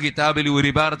 ഒരൊറ്റ കിതാബിൽ ഒരു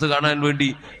ഇബാറത്ത് കാണാൻ വേണ്ടി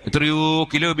എത്രയോ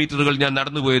കിലോമീറ്ററുകൾ ഞാൻ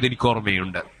നടന്നുപോയത് എനിക്ക്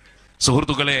ഓർമ്മയുണ്ട്.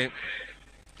 സുഹൃത്തുക്കളെ,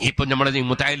 ഇപ്പൊ നമ്മളെ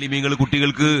മുത്തഅല്ലിമീങ്ങൾ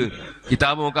കുട്ടികൾക്ക്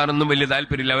കിതാബ് നോക്കാനൊന്നും വലിയ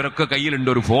താല്പര്യമില്ല. അവരൊക്കെ കയ്യിലുണ്ട്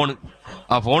ഒരു ഫോണ്.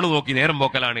 ആ ഫോണ് നോക്കി നേരം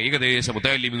പോക്കലാണ് ഏകദേശം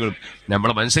മുത്തഅല്ലിമീങ്ങളും.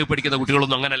 നമ്മളെ മനസ്സിൽ പഠിക്കുന്ന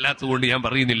കുട്ടികളൊന്നും അങ്ങനെ അല്ലാത്തതുകൊണ്ട് ഞാൻ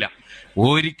പറയുന്നില്ല.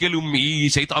 ഒരിക്കലും ഈ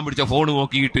ശൈത്താൻ പിടിച്ച ഫോണ്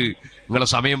നോക്കിയിട്ട് നിങ്ങളെ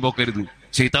സമയം പോക്കരുത്.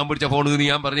 ശൈത്താൻ പിടിച്ച ഫോൺ എന്ന്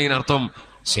ഞാൻ പറഞ്ഞതിനർത്ഥം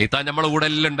ശൈത്താൻ നമ്മളെ കൂടെ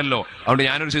എല്ലാം ഉണ്ടല്ലോ. അതുകൊണ്ട്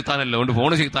ഞാനൊരു ശൈത്താനല്ല, അതുകൊണ്ട്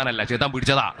ഫോണ് ശൈത്താനല്ല, ശൈത്താൻ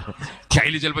പിടിച്ചതാ.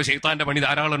 കയ്യിൽ ചിലപ്പോൾ ശൈത്താന്റെ പണി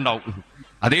ധാരാളം ഉണ്ടാവും.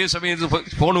 അതേ സമയത്ത്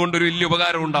ഫോൺ കൊണ്ടൊരു വലിയ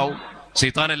ഉപകാരം ഉണ്ടാവും.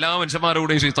 ശൈത്താൻ എല്ലാ മനുഷ്യന്മാരുടെ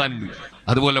കൂടെയും ശൈത്താനുണ്ട്,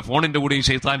 അതുപോലെ ഫോണിന്റെ കൂടെയും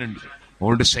ശൈത്താനുണ്ട്.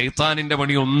 അതുകൊണ്ട് ശൈത്താനിന്റെ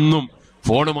പണിയൊന്നും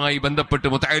ഫോണുമായി ബന്ധപ്പെട്ട്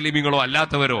മുത്തഅല്ലിമീങ്ങളോ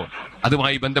അല്ലാത്തവരോ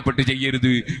അതുമായി ബന്ധപ്പെട്ട്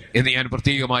ചെയ്യരുത് എന്ന് ഞാൻ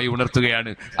പ്രത്യേകമായി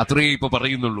ഉണർത്തുകയാണ്. അത്രയേ ഇപ്പൊ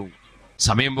പറയുന്നുള്ളൂ.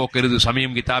 സമയം പോക്കരുത്,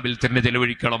 സമയം കിതാബിൽ തന്നെ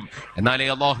ചെലവഴിക്കണം. എന്നാലേ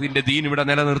അള്ളാഹുവിന്റെ ദീൻ ഇവിടെ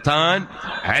നിലനിർത്താൻ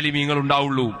ആലിമീങ്ങൾ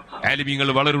ഉണ്ടാവുള്ളൂ, ആലിമീങ്ങൾ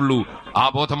വളരുള്ളൂ. ആ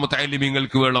ബോധം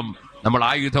മുത്തഅല്ലിമീങ്ങൾക്ക് വേണം. നമ്മുടെ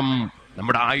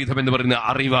ആയുധം എന്ന് പറയുന്നത്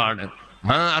അറിവാണ്.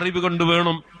 ആ അറിവ് കൊണ്ട്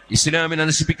വേണം ഇസ്ലാമിനെ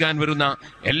നശിപ്പിക്കാൻ വരുന്ന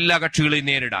എല്ലാ കക്ഷികളെയും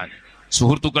നേരിടാൻ.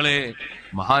 സുഹൃത്തുക്കളെ,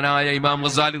 മഹാനായ ഇമാം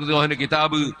ഗസാലിയുടെ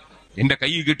കിതാബ് എന്റെ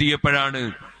കയ്യിൽ കിട്ടിയപ്പോഴാണ്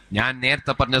ഞാൻ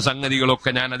നേരത്തെ പറഞ്ഞ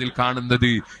സംഗതികളൊക്കെ ഞാൻ അതിൽ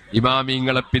കാണുന്നത്.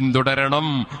 ഇമാമിങ്ങളെ പിന്തുടരണം,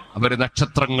 അവർ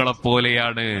നക്ഷത്രങ്ങളെ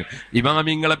പോലെയാണ്.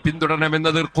 ഇമാമിങ്ങളെ പിന്തുടരണം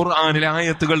എന്നത് ഖുർആനിലെ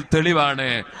ആയത്തുകൾ തെളിവാണ്.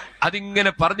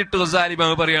 അതിങ്ങനെ പറഞ്ഞിട്ട് ഗസാലി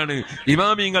ഇമാം പറയാണ്,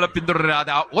 ഇമാമിങ്ങളെ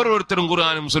പിന്തുടരാതെ ഓരോരുത്തരും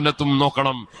ഖുർആനും സുന്നത്തും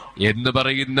നോക്കണം എന്ന്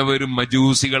പറയുന്നവരും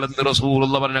മജൂസികളെന്ന്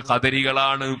റസൂലുള്ളാഹി പറഞ്ഞ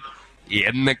ഖദരികളാണ്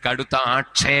എന്ന് കടുത്ത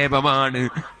ആക്ഷേപമാണ്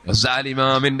ഗസാലി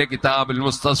ഇമാമിന്റെ കിതാബുൽ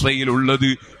മുസ്തസ്ഫയിൽ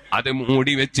ഉള്ളത്. അത്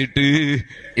മൂടി വെച്ചിട്ട്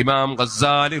ഇമാം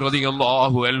ഗസാലി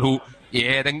റളിയല്ലാഹു അൻഹു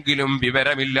ഏതെങ്കിലും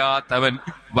വിവരമില്ലാത്തവൻ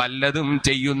വല്ലതും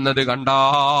ചെയ്യുന്നത്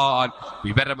കണ്ടാൽ,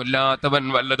 വിവരമില്ലാത്തവൻ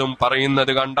വല്ലതും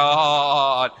പറയുന്നത്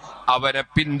കണ്ടാൽ അവനെ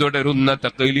പിന്തുടരുന്ന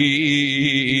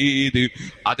തഖ്ലീദ്,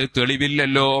 അത്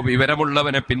തെളിവില്ലല്ലോ.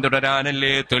 വിവരമുള്ളവനെ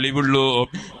പിന്തുടരാനല്ലേ തെളിവുള്ളൂ,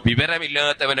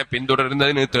 വിവരമില്ലാത്തവനെ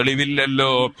പിന്തുടരുന്നതിന്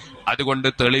തെളിവില്ലല്ലോ. അതുകൊണ്ട്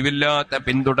തെളിവില്ലാത്ത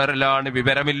പിന്തുടരലാണ്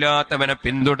വിവരമില്ലാത്തവനെ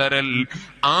പിന്തുടരൽ.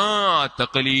 ആ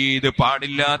തഖ്ലീദ്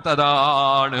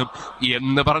പാടില്ലാത്തതാണ്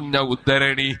എന്ന് പറഞ്ഞ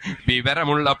ഉദ്ധരണി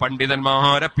വിവരമുള്ള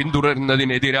പണ്ഡിതന്മാരെ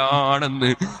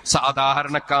പിന്തുടരുന്നതിനെതിരാണെന്ന്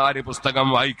സാധാരണക്കാര് പുസ്തകം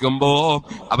വായിക്കുമ്പോ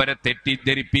അവരെ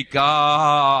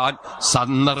തെറ്റിദ്ധരിപ്പിക്കാൻ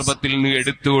സന്ദർഭത്തിൽ നിന്ന്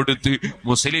എടുത്തുകൊടുത്ത്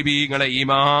മുസ്ലിമീങ്ങളെ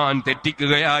ഈമാൻ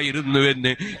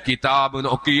തെറ്റിക്കുകയായിരുന്നുവെന്ന് കിതാബ്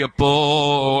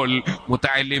നോക്കിയപ്പോൾ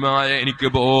മുതഅല്ലിമായ എനിക്ക്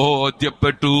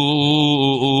ബോധ്യപ്പെട്ടു.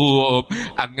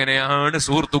 അങ്ങനെയാണ്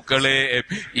സുഹൃത്തുക്കളെ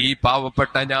ഈ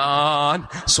പാവപ്പെട്ട ഞാൻ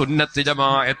സുന്നത്ത്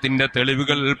ജമാഅത്തിന്റെ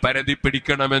തെളിവുകൾ പരതി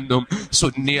പിടിക്കണമെന്നും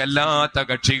സുന്നി അല്ലാത്ത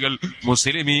കക്ഷികൾ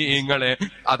മുസ്ലിമീങ്ങളെ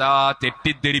അതാ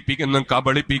തെറ്റിദ്ധരിപ്പിക്കുന്നതും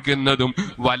കബളിപ്പിക്കുന്നതും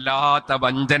വല്ലാത്ത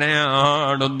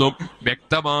വഞ്ചനയാണെന്നും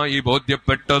വ്യക്തമായി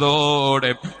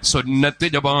ബോധ്യപ്പെട്ടതോടെ സുന്നത്ത്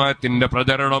ജമാഅത്തിന്റെ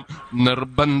പ്രചരണം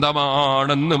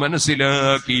നിർബന്ധമാണെന്ന്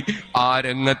മനസ്സിലാക്കി ആ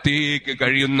രംഗത്തേക്ക്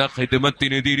കഴിയുന്ന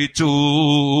ഖിദ്മത്തിന് തിരിച്ചു.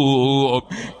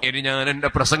 ഇനി ഞാൻ എന്റെ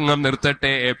പ്രസംഗം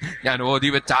നിർത്തട്ടെ. ഞാൻ ഓതി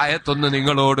വെച്ച ആയത്തൊന്ന്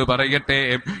നിങ്ങളോട് പറയട്ടെ.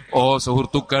 ഓ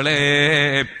സുഹൃത്തുക്കളെ,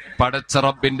 പടച്ച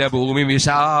റബ്ബിന്റെ ഭൂമി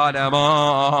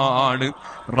വിശാലമാണ്.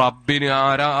 റബ്ബിന്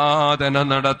ആരാധന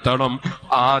നടത്തണം,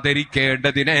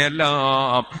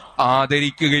 ആദരിക്കേണ്ടതിനെയെല്ലാം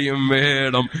ആദരിക്കുകയും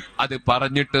വേണം. അത്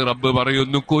പറഞ്ഞിട്ട് റബ്ബ്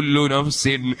പറയുന്നു, കുല്ലു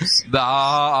നഫ്സിൻ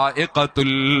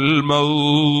ദാഇഖത്തുൽ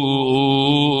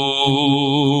മൗത്ത്,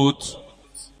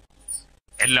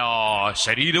 എല്ലാ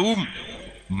ശരീരവും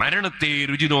മരണത്തെ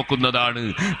രുചി നോക്കുന്നതാണ്,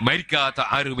 മരിക്കാത്ത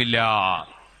ആരുമില്ല.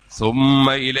 സുമ്മ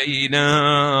ഇലൈനാ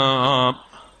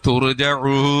തുർജഊൻ,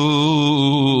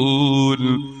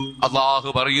 അല്ലാഹു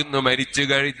പറയുന്നു, മരിച്ചു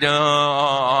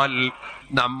കഴിഞ്ഞാൽ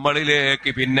നമ്മളിലേക്ക്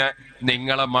പിന്നെ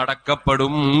നിങ്ങളെ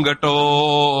മടക്കപ്പെടും കേട്ടോ.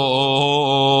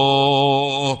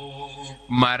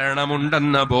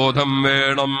 മരണമുണ്ടെന്ന ബോധം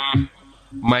വേണം.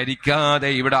 മരിക്കാതെ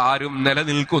ഇവിടെ ആരും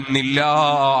നിലനിൽക്കുന്നില്ല.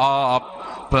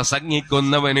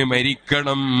 പ്രസംഗിക്കുന്നവന്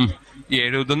മരിക്കണം,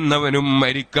 എഴുതുന്നവനും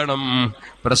മരിക്കണം,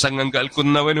 പ്രസംഗം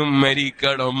കേൾക്കുന്നവനും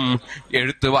മരിക്കണം,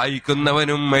 എഴുത്ത്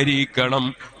വായിക്കുന്നവനും മരിക്കണം,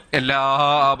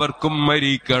 എല്ലാവർക്കും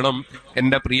മരിക്കണം.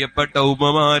 എന്റെ പ്രിയപ്പെട്ട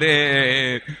ഉമ്മമാരെ,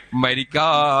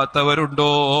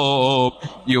 മരിക്കാത്തവരുണ്ടോ?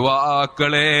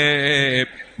 യുവാക്കളെ,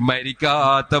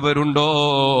 മരിക്കാത്തവരുണ്ടോ?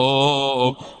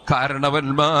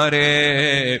 കാരണവന്മാരെ,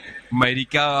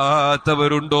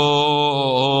 മരിക്കാത്തവരുണ്ടോ?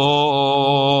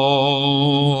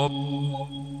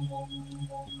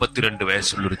 32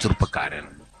 വയസ്സുള്ളൊരു ചെറുപ്പക്കാരൻ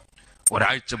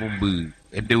ഒരാഴ്ച മുമ്പ്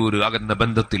എന്റെ ഒരു അകന്ന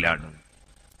ബന്ധത്തിലാണ്.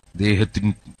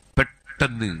 അദ്ദേഹത്തിന്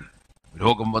പെട്ടെന്ന്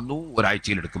രോഗം വന്നു,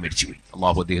 ഒരാഴ്ചയിലെടുക്ക് മരിച്ചുപോയി.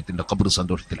 അള്ളാഹു അദ്ദേഹത്തിന്റെ ഖബർ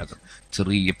സന്തോഷത്തിലാക്കും.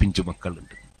 ചെറിയ പിഞ്ചു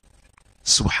മക്കളുണ്ട്.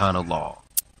 സുബ്ഹാനല്ലാഹ്,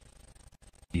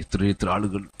 എത്ര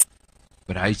ആളുകൾ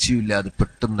ഒരാഴ്ചയില്ലാതെ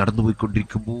പെട്ടെന്ന്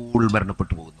നടന്നുപോയിക്കൊണ്ടിരിക്കുമ്പോൾ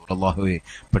മരണപ്പെട്ടു പോകുന്നു. അള്ളാഹുവേ,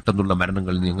 പെട്ടെന്നുള്ള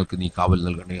മരണങ്ങൾ ഞങ്ങൾക്ക് നീ കാവൽ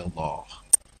നൽകണേ അല്ലാഹ്.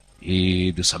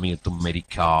 ഏത് സമയത്തും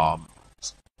മരിക്കാം.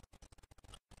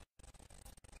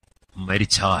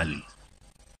 മരിച്ചാൽ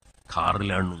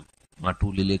കാറിലാണ്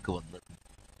മാട്ടൂലിലേക്ക് വന്നത്.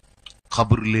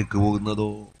 ഖബറിലേക്ക് പോകുന്നതോ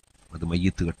അത്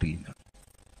മയ്യത്ത് കട്ടിലില്ല.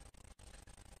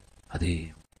 അതെ,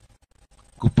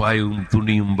 കുപ്പായവും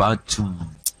തുണിയും വാച്ചും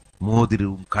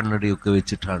മോതിരവും കണ്ണടയൊക്കെ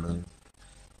വെച്ചിട്ടാണ്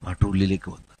മാട്ടൂലിലേക്ക്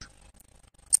വന്നത്.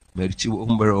 മരിച്ചു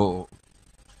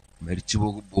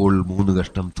പോകുമ്പോൾ 3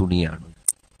 കഷ്ണം തുണിയാണ്.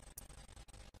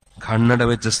 കണ്ണട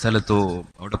വെച്ച സ്ഥലത്തോ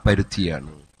അവിടെ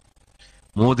പരുത്തിയാണ്.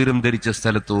 മോതിരം ധരിച്ച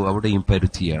സ്ഥലത്തോ അവിടെയും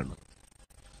പരുത്തിയാണ്.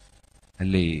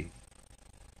 അല്ലേ,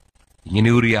 ഇങ്ങനെ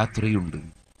ഒരു യാത്രയുണ്ട്.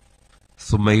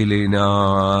 സുമൈലനാ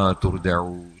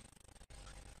തുർജഊ,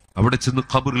 അവിടെ ചെന്ന്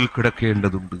ഖബറിൽ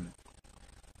കിടക്കേണ്ടതുണ്ട്.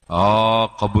 ആ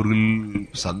ഖബറിൽ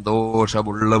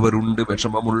സന്തോഷമുള്ളവരുണ്ട്,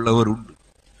 വിഷമമുള്ളവരുണ്ട്.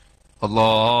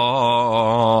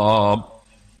 അല്ലാഹ്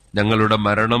ഞങ്ങളുടെ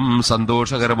മരണം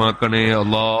സന്തോഷകരമാക്കണേ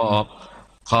അല്ലാഹ്,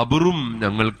 ഖബറും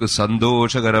ഞങ്ങൾക്ക്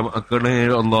സന്തോഷകരമാക്കണേ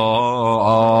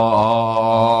അല്ലാഹ്.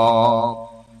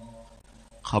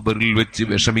 ഖബറിൽ വെച്ച്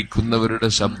വിഷമിക്കുന്നവരുടെ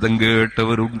ശബ്ദം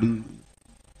കേട്ടവരുണ്ട്.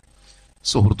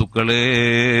 സുഹൃത്തുക്കളെ,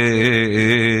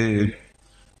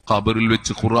 ഖബറിൽ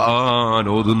വെച്ച് ഖുർആൻ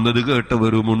ഓതുന്നത്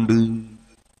കേട്ടവരുമുണ്ട്.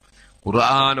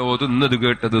 ഖുർആൻ ഓതുന്നത്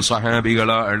കേട്ടത്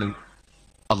സ്വഹാബികളാണ്.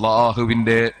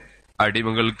 അള്ളാഹുവിന്റെ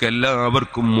അടിമകൾക്ക്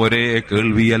എല്ലാവർക്കും ഒരേ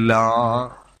കേൾവിയല്ല.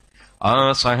 ആ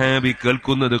സഹാബി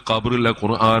കേൾക്കുന്നത് ഖബറിലെ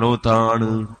ഖുർആനോത്താണ്.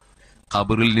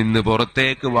 ഖബറിൽ നിന്ന്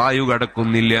പുറത്തേക്ക് വായു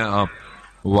കടക്കുന്നില്ല.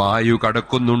 വായു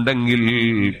കടക്കുന്നുണ്ടെങ്കിൽ,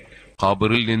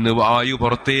 ഖബറിൽ നിന്ന് വായു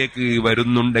പുറത്തേക്ക്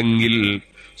വരുന്നുണ്ടെങ്കിൽ,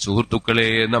 സുഹൃത്തുക്കളെ,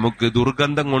 നമുക്ക്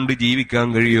ദുർഗന്ധം കൊണ്ട് ജീവിക്കാൻ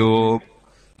കഴിയോ?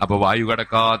 അപ്പൊ വായു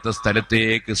കടക്കാത്ത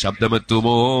സ്ഥലത്തേക്ക്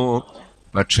ശബ്ദമെത്തുമോ?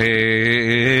 പക്ഷേ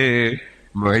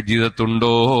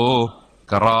മുഅ്ജിസത്തുണ്ടോ,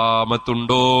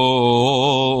 കറാമത്തുണ്ടോ?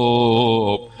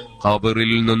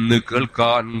 ഖബറിൽ നിന്ന്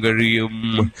കേൾക്കാൻ കഴിയും,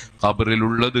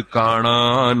 ഖബറിലുള്ളത്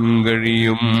കാണാൻ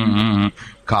കഴിയും.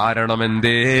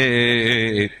 കാരണമെന്തേ?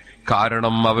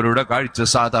 കാരണം അവരുടെ കാഴ്ച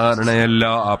സാധാരണയല്ല,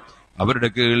 അവരുടെ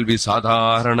കേൾവി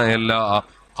സാധാരണയല്ല.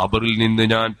 ഖബറിൽ നിന്ന്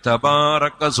ഞാൻ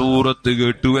തബാറക സൂറത്ത്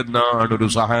കേട്ടു എന്നാണ് ഒരു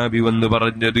സഹാബി വന്ന്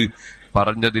പറഞ്ഞത്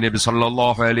നബി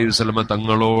സല്ലല്ലാഹു അലൈഹി വസല്ലം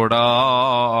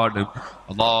തങ്ങളോടാണ്.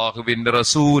 അല്ലാഹുവിന്റെ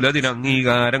റസൂൽ അതിന്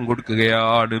അംഗീകാരം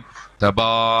കൊടുക്കുകയാണ്.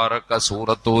 തബാറക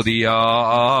സൂറത്ത്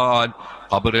ഓതിയാൽ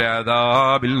ഖബറിലെ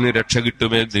അദാബിൽ നിന്ന് രക്ഷ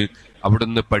കിട്ടുമെന്ന്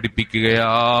അവിടുന്ന്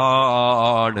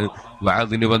പഠിപ്പിക്കുകയാണ്.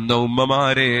 വഅദിന് വന്ന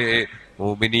ഉമ്മമാരെ,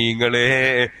 മുഅ്മിനീങ്ങളെ,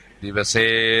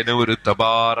 ദിവസേന ഒരു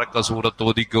തബാറക സൂറത്ത്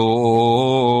ഓതിക്കോ.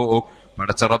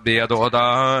 പടച്ച റബ്ബേ,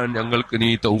 അതോതാൻ ഞങ്ങൾക്ക് നീ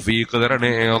തൗഫീഖ്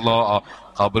തരണേ അല്ലാഹ്.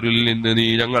 ഖബറിൽ നിന്ന് നീ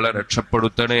ഞങ്ങളെ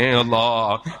രക്ഷപ്പെടുത്തണേ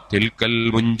അല്ലാഹ്. തിൽക്കൽ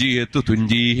മുൻജിയത്തു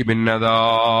തുൻജീഹി മിൻ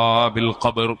അദാബിൽ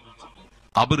ഖബർ.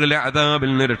 ഖബറിലെ അദാബിൽ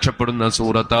നിന്ന് രക്ഷപ്പെടുന്ന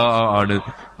സൂറത്താണ്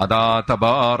അതാ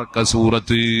തബാറക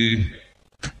സൂറത്ത്.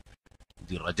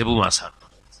 ഇത് റജബ് മാസാണ്.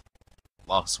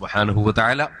 അല്ലാഹു സുബ്ഹാനഹു വ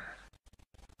തആല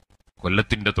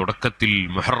കൊല്ലത്തിന്റെ തുടക്കത്തിൽ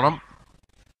മുഹറം,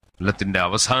 കൊല്ലത്തിന്റെ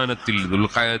അവസാനത്തിൽ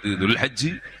ദുൽഖഅദ്,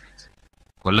 ദുൽഹജ്ജ്,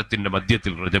 കൊല്ലത്തിന്റെ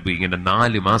മധ്യത്തിൽ റജബ്, ഇങ്ങനെ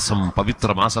 4 മാസം, പവിത്ര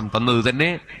മാസം തന്നത് തന്നെ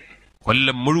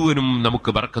കൊല്ലം മുഴുവനും നമുക്ക്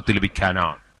ബർക്കത്ത്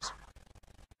ലഭിക്കാനാണ്.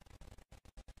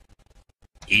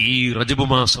 ഈ റജബ്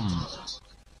മാസം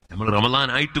നമ്മൾ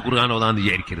റമളാനായിട്ട് ഖുർആൻ ഓതാൻ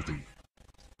വിചാരിക്കരുത്.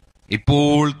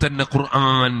 ഇപ്പോൾ തന്നെ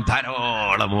ഖുർആൻ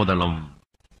ധാരാളം ഓതണം.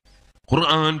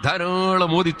 ഖുർആൻ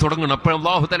ധാരാളം ഓതി തുടങ്ങണം. അപ്പോൾ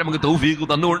അല്ലാഹു തആല നമുക്ക് തൗഫീഖ്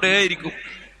തന്നുകൊണ്ടേയിരിക്കും.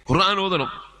 ഖുർആൻ ഓതണം.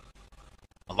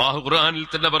 അല്ലാഹു ഖുർആനിൽ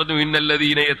തന്നെ പറഞ്ഞു,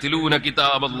 ഇന്നല്ലദീന യത്ലൂന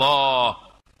കിതാബല്ലാഹ്,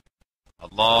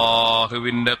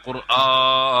 അല്ലാഹുവിന്റെ ഖുർആൻ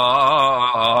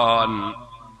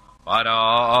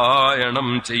പാരായണം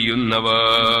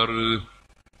ചെയ്യുന്നവർ,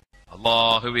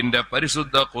 അല്ലാഹുവിന്റെ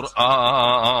പരിശുദ്ധ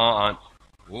ഖുർആൻ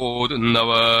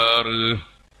ഓതുന്നവർ,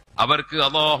 അവർക്ക്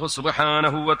അല്ലാഹു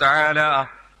സുബ്ഹാനഹു വ തആല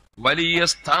വലിയ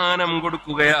സ്ഥാനം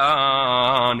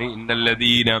കൊടുക്കുകയാണ്.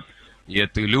 ഇന്നല്ലദീന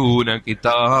യത്ലൂന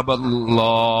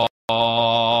കിതാബല്ലാഹ്.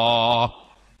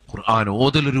 ഖുർആൻ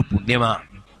ഓതലൊരു പുണ്യമാണ്.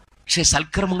 പക്ഷെ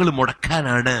സൽക്കർമ്മങ്ങൾ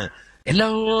മുടക്കാനാണ് എല്ലാ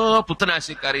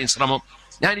പുത്തനാശയക്കാരെയും ശ്രമം.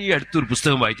 ഞാൻ ഈ അടുത്തൊരു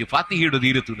പുസ്തകം വായിച്ചു, ഫാത്തിഹയുടെ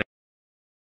തീരത്ത്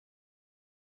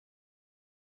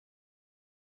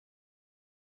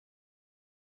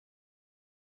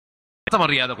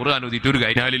അറിയാതെ ഖുർആൻ ഓതിയിട്ട് ഒരു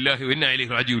കാര്യം, ലില്ലാഹി വ ഇന്നാ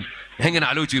ഇലൈഹി റാജിഊൻ. എങ്ങനെ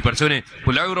ആലോചിച്ചു, പടച്ചോനെ,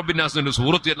 ഖുൽ അഊദു ബിറബ്ബിൻ നാസിന്റെ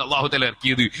സൂറത്ത് അല്ലാഹു തആല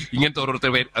ഇറക്കിയത് ഇങ്ങനത്തെ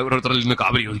ഓരോരുത്തരിൽ നിന്ന്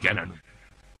കാവലി ചോദിക്കാനാണ്.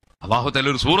 അല്ലാഹു തആല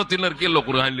ഒരു സൂറത്തിൽ ഇറക്കിയല്ലോ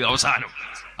ഖുർആനിൽ. അവസാനം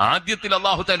ആദ്യത്തിൽ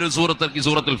അല്ലാഹു തആല ഒരു സൂറത്ത് ഇറക്കി,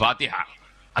 സൂറത്തുൽ ഫാത്തിഹ.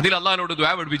 അതിൽ അള്ളാഹിനോട്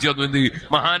ദുആ പഠിപ്പിച്ചു തന്നു, എന്ത്?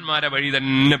 മഹാന്മാരെ വഴി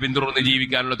തന്നെ പിന്തുടർന്ന്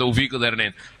ജീവിക്കാനുള്ള തൗഫീഖ് തരണേ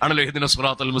ആണല്ലോ. ഇഹ്ദിനസ്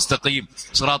സിറാത്തൽ മുസ്തഖീം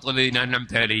സിറാത്തൽ ലദീന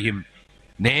അൻഅംത അലൈഹിം.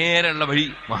 നേരെയുള്ള വഴി,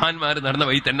 മഹാന്മാര് നടന്ന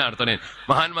വഴി തന്നെ നടത്തണേ.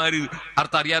 മഹാന്മാര്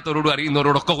അർത്ഥം അറിയാത്തവരോടും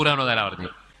അറിയുന്നവരോടൊക്കെ ഖുർആൻ ഓതാനാ പറഞ്ഞു.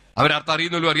 അവരർത്ഥം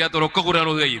അറിയുന്നവരും അറിയാത്തവരൊക്കെ ഖുർആൻ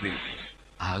ഓതുക ചെയ്ത്.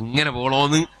 അങ്ങനെ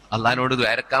പോണോന്ന് അള്ളാഹിനോട്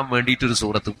ദ്വാരക്കാൻ വേണ്ടിയിട്ടൊരു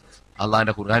സൂറത്തും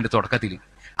അള്ളാഹിന്റെ ഖുർആന്റെ തുടക്കത്തിൽ.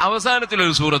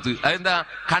 അവസാനത്തിലൊരു സൂറത്ത്. അതെന്താ?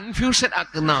 കൺഫ്യൂഷൻ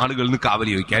ആക്കുന്ന ആളുകളിൽ നിന്ന്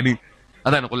കാവലി ചോദിക്കാന്.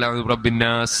 അതാണ് ഖുൽ അഊദു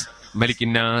ബിറബ്ബിന്നാസ്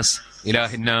മലിക്കിന്നാസ്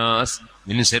ഇലാഹിന്നാസ്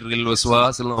മിൻ ശർറിൽ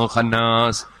വസ്വാസിൽ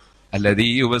ഖന്നാസ് അല്ലദീ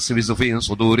യുവസ്വിസു ഫീ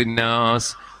സുദൂരിന്നാസ്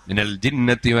മിനൽ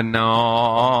ജിന്നത്തി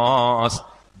വന്നാസ്.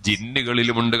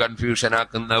 ജിന്നുകളിലുമുണ്ട് കൺഫ്യൂഷൻ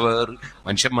ആക്കുന്നവർ,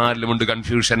 മനുഷ്യന്മാരിലുമുണ്ട്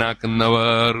കൺഫ്യൂഷൻ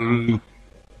ആക്കുന്നവർ.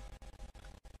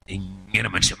 ഇങ്ങനെ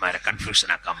മനുഷ്യന്മാരെ കൺഫ്യൂഷൻ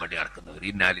ആക്കാൻ വേണ്ടി നടക്കുന്നവർ.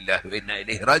 ഇന്നാ ലില്ലാഹി വ ഇന്നാ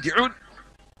ഇലൈഹി റാജിഊൻ.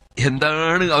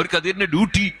 എന്താണ് അവർക്ക് അതിന്റെ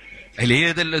ഡ്യൂട്ടി?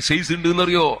 അതിലേതെല്ലാം സൈസ് ഉണ്ട്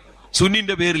എന്നറിയോ?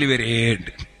 സുന്നിന്റെ പേരിൽ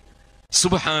വരെയുണ്ട്.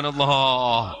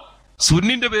 സുബ്ഹാനല്ലാഹ്,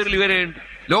 സുന്നിന്റെ പേരിൽ വരെയുണ്ട്.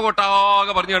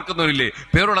 ലോകോട്ടാകെ പറഞ്ഞു നടക്കുന്നവരില്ലേ,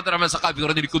 പേരോടത്തരമേ സഖാഫി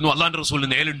പറഞ്ഞിരിക്കുന്നു, അള്ളാന്റെ റസൂലിന്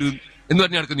നേലുണ്ട് എന്ന്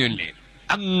പറഞ്ഞു നടക്കുന്നവരില്ലേ?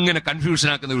 അങ്ങനെ കൺഫ്യൂഷൻ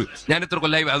ആക്കുന്നവർ. ഞാൻ എത്ര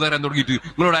കൊല്ലായി വേദാരാൻ തുടങ്ങിയിട്ട്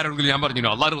നിങ്ങളോട് ആരെങ്കിലും ഞാൻ പറഞ്ഞു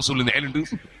അള്ളാന്റെ റസൂലിന് നേലുണ്ട്?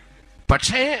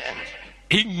 പക്ഷേ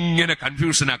ഇങ്ങനെ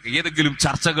കൺഫ്യൂഷൻ ആക്കുക. ഏതെങ്കിലും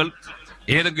ചർച്ചകൾ,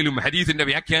 ഏതെങ്കിലും ഹദീസിന്റെ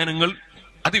വ്യാഖ്യാനങ്ങൾ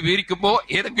അത് വിവരിക്കുമ്പോ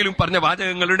ഏതെങ്കിലും പറഞ്ഞ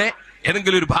വാചകങ്ങളുടെ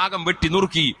ഏതെങ്കിലും ഒരു ഭാഗം വെട്ടി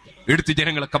നുറുക്കി എടുത്ത്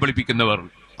ജനങ്ങളെ കബളിപ്പിക്കുന്നവർ.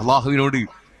 അള്ളാഹുവിനോട്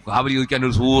കാവലി ചോദിക്കാൻ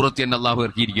ഒരു സൂറത്ത് തന്നെ അള്ളാഹു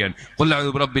ഇറക്കിയിരിക്കുകയാണ്. ഖുൽ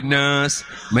അഊദു ബിറബ്ബിന്നാസ്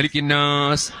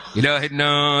മലിക്കിന്നാസ്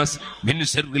ഇലാഹിന്നാസ് മിൻ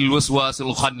ശർറിൽ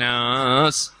വസ്വാസിൽ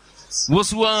ഖന്നാസ്.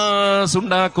 വസ്വാസ്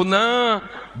ഉണ്ടാക്കുന്ന,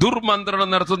 ദുർമന്ത്രണം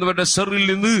നടത്തുന്നവരുടെ ശർറിൽ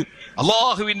നിന്ന്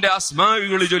അള്ളാഹുവിന്റെ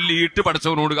അസ്മാവികൾ ചൊല്ലിയിട്ട്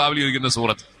പടച്ചവനോട് കാവലി ചോദിക്കുന്ന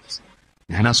സൂറത്ത്.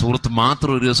 ഞാൻ ആ സൂറത്ത്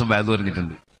മാത്രം ഒരു ദിവസം വേദ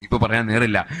പറഞ്ഞിട്ടുണ്ട്. ഇപ്പൊ പറയാൻ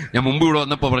നേരമില്ല. ഞാൻ മുമ്പ് ഇവിടെ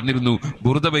വന്നപ്പോ പറഞ്ഞിരുന്നു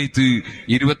ബുർദ ബൈത്ത്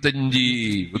 25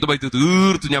 ബുർദ ബൈത്ത്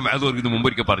തീർത്ത് ഞാൻ വേദ പറയുന്നത് മുമ്പ്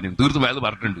ഒരിക്കൽ പറഞ്ഞു. തീർത്തും വേദ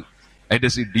പറഞ്ഞിട്ടുണ്ട്. അതിന്റെ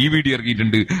DVD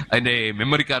ഇറക്കിയിട്ടുണ്ട്, അതിന്റെ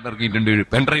മെമ്മറി കാർഡ് ഇറക്കിയിട്ടുണ്ട്,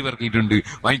 പെൻഡ്രൈവ് ഇറക്കിയിട്ടുണ്ട്.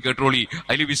 വാങ്ങി കേട്ടോളി.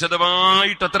 അതിൽ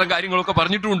വിശദമായിട്ട് അത്തരം കാര്യങ്ങളൊക്കെ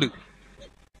പറഞ്ഞിട്ടുമുണ്ട്.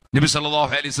 നബി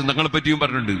സല്ലല്ലാഹു അലൈഹി വസല്ലം തങ്ങളെ പറ്റിയും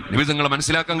പറഞ്ഞിട്ടുണ്ട്. നബി തങ്ങളെ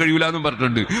മനസ്സിലാക്കാൻ കഴിയൂല എന്നും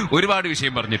പറഞ്ഞിട്ടുണ്ട്. ഒരുപാട്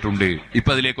വിഷയം പറഞ്ഞിട്ടുണ്ട്. ഇപ്പൊ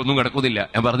അതിലേക്കൊന്നും കിടക്കുന്നില്ല.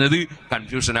 ഞാൻ പറഞ്ഞത്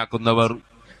കൺഫ്യൂഷൻ ആക്കുന്നവർ,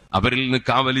 അവരിൽ നിന്ന്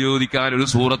കാവലി ചോദിക്കാൻ ഒരു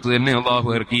സൂറത്ത് തന്നെ അള്ളാഹു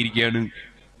ഇറക്കിയിരിക്കുകയാണ്.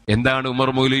 എന്താണ് ഉമർ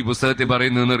മൗലവി പുസ്തകത്തിൽ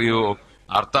പറയുന്നതെന്നറിയോ?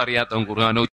 അർത്ഥം അറിയാത്ത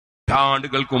ഖുർആനോ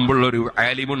നൂറ്റാണ്ടുകൾക്ക് മുമ്പുള്ള ഒരു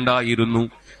ആലിമുണ്ടായിരുന്നു,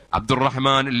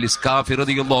 അബ്ദുറഹ്മാൻ അൽ-ഇസ്കാഫി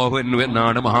റളിയല്ലാഹു അൻഹു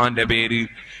എന്നാണ് മഹാന്റെ പേര്.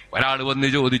 ഒരാൾ വന്ന്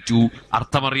ചോദിച്ചു,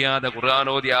 അർത്ഥമറിയാതെ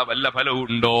ഖുർആനോദിയാ വല്ല ഫലവും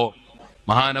ഉണ്ടോ?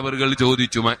 മഹാനവറുകൾ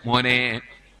ചോദിച്ചു,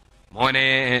 മോനെ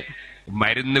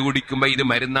മരുന്ന് കുടിക്കുമ്പോ ഇത്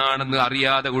മരുന്നാണെന്ന്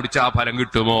അറിയാതെ കുടിച്ചാ ഫലം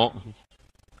കിട്ടുമോ?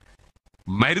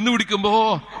 മരുന്ന് കുടിക്കുമ്പോ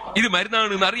ഇത്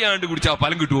മരുന്നാണെന്ന് അറിയാണ്ട് കുടിച്ചാ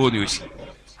ഫലം കിട്ടുമോ എന്ന് ചോദിച്ചു.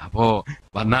 അപ്പോ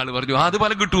വന്നാള് പറഞ്ഞു അത്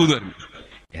ഫലം കിട്ടുമെന്ന് പറഞ്ഞു.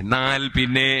 എന്നാൽ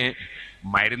പിന്നെ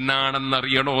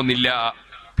മരുന്നാണെന്നറിയണോന്നില്ല,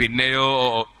 പിന്നെയോ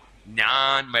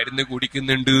ഞാൻ മരുന്ന്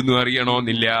കുടിക്കുന്നുണ്ട് എന്നും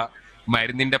അറിയണോന്നില്ല,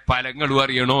 മരുന്നിന്റെ ഫലങ്ങളും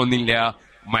അറിയണോന്നില്ല.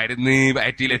 മരുന്ന്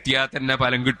വയറ്റിലെത്തിയാൽ തന്നെ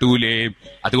ഫലം കിട്ടൂലേ?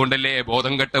 അതുകൊണ്ടല്ലേ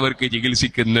ബോധം കെട്ടവർക്ക്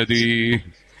ചികിത്സിക്കുന്നത്.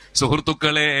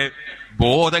 സുഹൃത്തുക്കളെ,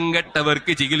 ബോധം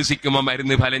കെട്ടവർക്ക് ചികിത്സിക്കുമ്പോ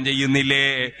മരുന്ന് ഫലം ചെയ്യുന്നില്ലേ?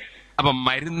 അപ്പൊ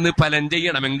മരുന്ന് ഫലം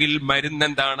ചെയ്യണമെങ്കിൽ മരുന്ന്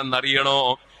എന്താണെന്നറിയണോ?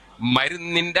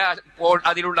 മരുന്നിന്റെ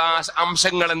അതിലുള്ള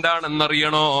അംശങ്ങൾ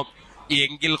എന്താണെന്നറിയണോ?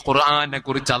 എങ്കിൽ ഖുർആനെ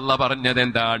കുറിച്ച് അല്ലാഹ് പറഞ്ഞത്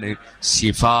എന്താണ്?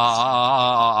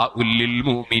 ശിഫാഉൽ ലിൽ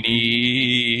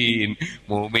മുഅ്മിനീൻ,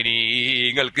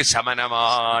 മുഅ്മിനീങ്ങൾക്ക്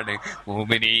ശമനമാണ്,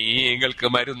 മുഅ്മിനീങ്ങൾക്ക്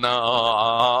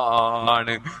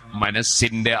മരുന്നാണ്.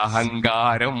 മനസ്സിന്റെ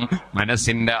അഹങ്കാരം,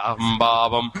 മനസ്സിന്റെ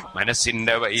അഹംഭാവം,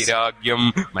 മനസ്സിന്റെ വൈരാഗ്യം,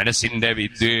 മനസ്സിന്റെ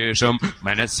വിദ്വേഷം,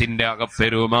 മനസ്സിന്റെ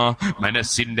അകപ്പെരുമ,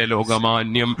 മനസ്സിന്റെ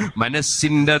ലോകമാന്യം,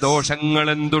 മനസ്സിന്റെ ദോഷങ്ങൾ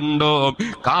എന്തുണ്ടോ,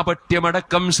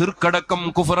 കാപട്യമടക്കം ശിർക്കടക്കം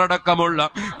കുഫറടക്കം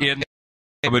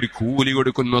അവർ കൂലി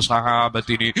കൊടുക്കുന്നു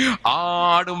സഹാബത്തിന്.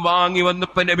 ആടും വാങ്ങി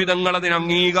വന്നപ്പോ നബി തങ്ങൾ അതിന്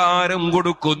അംഗീകാരം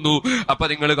കൊടുക്കുന്നു. അപ്പൊ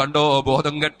നിങ്ങൾ കണ്ടോ,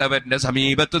 ബോധം കെട്ടവന്റെ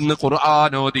സമീപത്തുനിന്ന്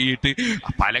ഖുർആൻ ഓതിയിട്ട്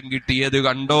ഫലം കിട്ടിയത്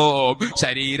കണ്ടോ?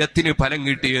 ശരീരത്തിന് ഫലം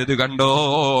കിട്ടിയത് കണ്ടോ?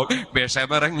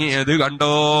 വിഷമിറങ്ങിയത്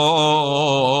കണ്ടോ?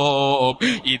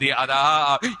 ഇത് അതാ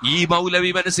ഈ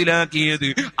മൗലവി മനസ്സിലാക്കിയത്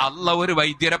അല്ലാഹ് ഒരു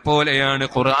വൈദ്യരെ പോലെയാണ്,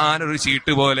 ഖുർആൻ ഒരു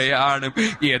ചീട്ട് പോലെയാണ്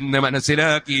എന്ന്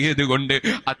മനസ്സിലാക്കിയത് കൊണ്ട്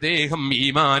അദ്ദേഹം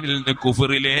ഈമാനിൽ നിന്ന് കുഫറിലേക്ക്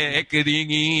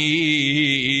നീങ്ങി.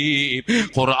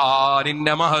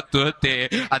 ഖുർആനിന്റെ മഹത്വത്തെ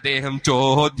അദ്ദേഹം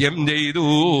ചോദ്യം ചെയ്തു,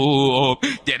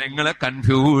 ജനങ്ങളെ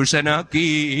കൺഫ്യൂഷനാക്കി.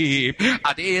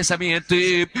 അതേ സമയത്ത്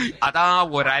അതാ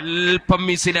ഒരൽപ്പം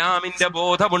ഇസ്ലാമിന്റെ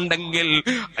ബോധമുണ്ടെങ്കിൽ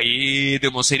ഏത്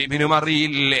മുസ്ലിമിനും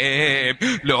അറിയില്ലേ,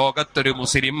 ലോകത്തൊരു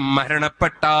മുസ്ലിം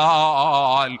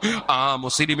മരണപ്പെട്ടാൽ ആ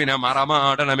മുസ്ലിമിനെ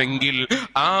മറമാടണമെങ്കിൽ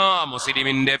ആ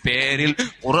മുസ്ലിമിന്റെ പേരിൽ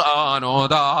ഖുർആൻ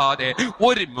ഓതാതെ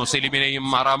ഒരു മുസ്ലിമിനെയും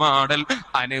മറമാടൽ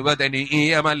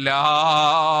അനുവദനീയമല്ല.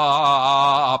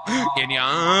 ഇനി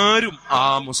ആരും ആ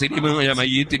മുസ്ലിമായ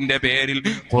മയ്യിത്തിന്റെ പേരിൽ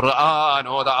ഖുർആൻ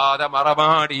ഓതാതെ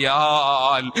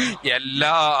മറമാടിയാൽ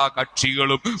എല്ലാ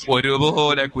കക്ഷികളും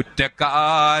ഒരുപോലെ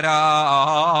കുറ്റക്കാരാണ്.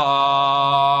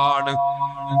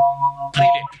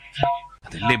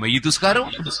 അതല്ലേ മയ്യിത്ത് നിസ്കാരം?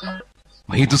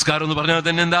 മയ്യിത്ത് നിസ്കാരം എന്ന് പറഞ്ഞാൽ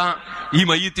തന്നെ എന്താ? ഈ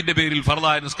മയ്യത്തിന്റെ പേരിൽ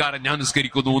ഫർദായ നിസ്കാരം ഞാൻ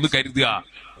നിസ്കരിക്കുന്നു എന്ന് കരുതുക.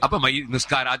 അപ്പൊ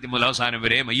നിസ്കാരം ആദ്യം മുതൽ അവസാനം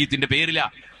വരെ മയ്യത്തിന്റെ പേരില്ല.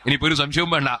 ഇനിയിപ്പോ ഒരു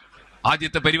സംശയവും വേണ്ട.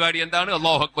 ആദ്യത്തെ പരിപാടി എന്താണ്?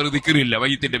 അല്ലാഹു അക്ബർ, ദിക്റില്ല,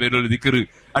 മയ്യത്തിന്റെ പേരിൽ ഒരു ദിക്ർ.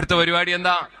 അടുത്ത പരിപാടി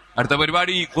എന്താ? അടുത്ത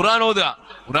പരിപാടി ഖുർആൻ ഓതുക.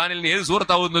 ഖുർആനിൽ ഏത്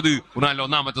സൂറത്താവുന്നത്? ഖുർആനിലെ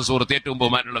ഒന്നാമത്തെ സൂറത്ത്, ഏറ്റവും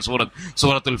ബഹുമാനമുള്ള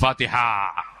സൂറത്തുൽ ഫാത്തിഹ.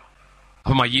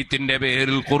 അപ്പൊ മയ്യത്തിന്റെ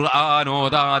പേരിൽ ഖുർആൻ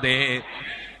ഓതാതെ,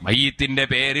 മയ്യത്തിന്റെ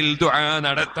പേരിൽ ദുആ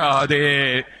നടത്താതെ,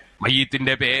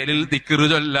 മയ്യത്തിന്റെ പേരിൽ ദിക്ർ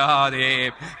ചൊല്ലാതെ,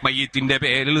 മയ്യത്തിന്റെ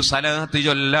പേരിൽ സലാത്ത്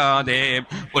ചൊല്ലാതെ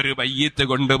ഒരു മയ്യത്ത്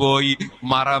കൊണ്ടുപോയി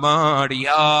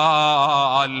മറമാടിയാൽ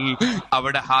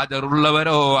അവിടെ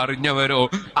ഹാജറുള്ളവരോ അറിഞ്ഞവരോ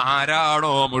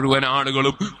ആരാണോ മുഴുവൻ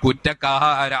ആളുകളും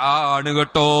കുറ്റക്കാരാണ്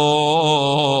കേട്ടോ.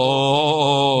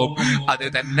 അത്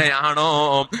തന്നെയാണോ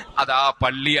അതാ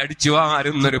പള്ളി അടിച്ചു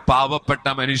വാരുന്നൊരു പാവപ്പെട്ട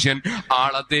മനുഷ്യൻ,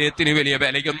 ആളദ്ദേഹത്തിന് വലിയ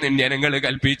വിലയൊന്നും ജനങ്ങൾ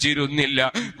കൽപ്പിച്ചിരുന്നില്ല.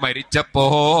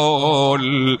 മരിച്ചപ്പോൾ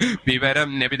വിവരം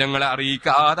നബിതങ്ങളെ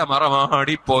അറിയിക്കാതെ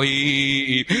മറമാടിപ്പോയി.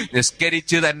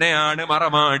 നിസ്കരിച്ച് തന്നെയാണ്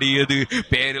മറമാടിയത്,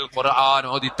 പേരിൽ ഖുർആൻ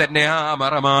ഓതി തന്നെയാ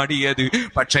മറമാടിയത്.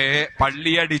 പക്ഷേ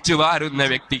പള്ളി അടിച്ചു വാരുന്ന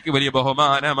വ്യക്തിക്ക് വലിയ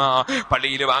ബഹുമാനമാ,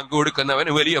 പള്ളിയിൽ വാങ്ങു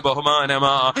കൊടുക്കുന്നവന് വലിയ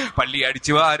ബഹുമാനമാ, പള്ളി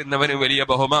അടിച്ചു വാരുന്നവന് വലിയ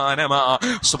ബഹുമാനമാ.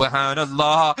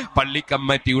 സുബ്ഹാനല്ലാഹ്, പള്ളി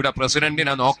കമ്മിറ്റിയുടെ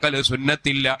പ്രസിഡന്റിനെ നോക്കല്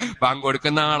സുന്നത്തില്ല, ബാങ്ക്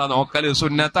കൊടുക്കുന്ന ആളെ നോക്കല്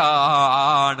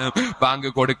സുന്നത്താണ്. ബാങ്ക്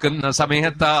കൊടുക്കുന്ന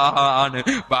സമയത്താണ്.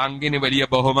 ബാങ്കിന് വലിയ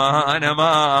ബഹുമാനമാണ്.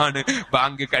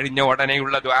 ബാങ്ക് കഴിഞ്ഞ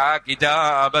ഉടനെയുള്ള ദുആ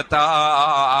ഇജാബത്താണ്.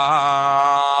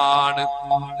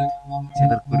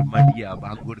 ചിലർക്കൊരു മടിയാ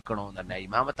ബാങ്ക് കൊടുക്കണോന്നല്ല.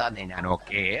 ഇമാമത്താന്നേ ഞാൻ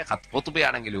ഓക്കെ,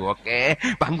 ഖുത്ബയാണെങ്കിലും ഓക്കെ,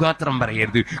 ബാങ്ക് മാത്രം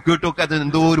പറയരുത് കേട്ടോക്കെ, അത്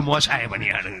എന്തോ ഒരു മോശമായ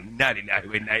പണിയാണ്.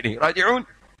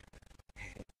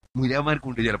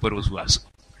 മുലാമാർക്കുണ്ട് ചിലപ്പോ ഒരു വിശ്വാസം,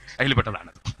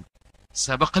 അതിൽപ്പെട്ടതാണ്.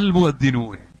 സബഖൽ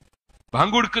മുഅദ്ദിനൂൻ,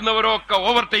 ബാങ്ക് കൊടുക്കുന്നവരൊക്കെ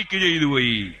ഓവർടേക്ക് ചെയ്തു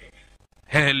പോയി,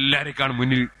 എല്ലാരെക്കാളും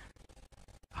മുന്നിൽ.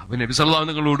 അപ്പൊ നബി സല്ലല്ലാഹു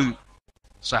അലൈഹി വസല്ലമയോട്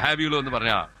സഹാബികളോ എന്ന്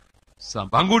പറഞ്ഞ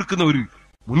ബാങ്ക് കൊടുക്കുന്നവര്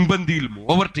മുൻപന്തിയിൽ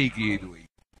ഓവർടേക്ക് ചെയ്തു പോയി.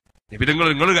 നബിതങ്ങൾ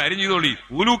നിങ്ങൾ കാര്യം ചെയ്തോളി,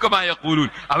 ഊലൂക്കമായ കൂലൂൻ,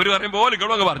 അവര് പറയുമ്പോ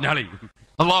നിങ്ങളൊക്കെ പറഞ്ഞാളേ,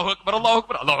 അല്ലാഹു അക്ബർ അല്ലാഹു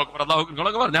അക്ബർ അല്ലാഹു അക്ബർ അല്ലാഹു അക്ബർ,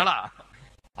 നിങ്ങളൊക്കെ പറഞ്ഞാളാ,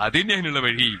 അതിന് അതിനുള്ള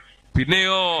വഴി.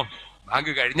 പിന്നെയോ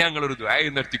ബാങ്ക് കഴിഞ്ഞാൽ ഞങ്ങളൊരു ദുആ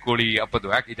നിർത്തിക്കോളി, അപ്പൊ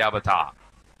ദുആക്ക് ഇജാബത്താ.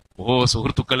 ഓ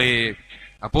സുഹൃത്തുക്കളെ,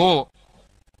 അപ്പോ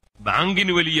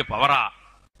ബാങ്കിന് വലിയ പവറാ,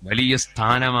 വലിയ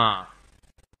സ്ഥാനമാ.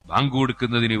 ബാങ്ക്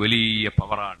കൊടുക്കുന്നതിന് വലിയ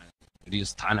പവറാണ്, വലിയ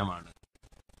സ്ഥാനമാണ്.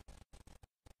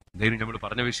 എന്തായാലും നമ്മൾ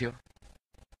പറഞ്ഞ വിഷയം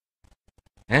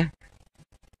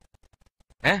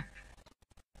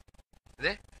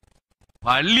അതെ,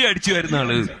 പള്ളി അടിച്ചു വരുന്ന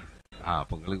ആള്,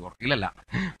 അപ്പൊ നിങ്ങൾ ഉറക്കില്ലല്ല,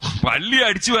 പള്ളി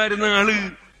അടിച്ചു വരുന്ന ആള്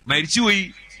മരിച്ചുപോയി.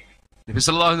 നബി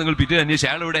സല്ലല്ലാഹു അലൈഹി വസല്ലം പിറ്റേ അന്വേഷിച്ച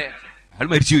അയാളിവിടെ, അയാൾ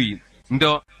മരിച്ചുപോയി.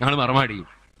 എന്തോ ഞങ്ങൾ മറമാടി.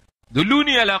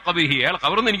 ദുല്ലൂനി അലാ ഖബറിഹി, അയാൾ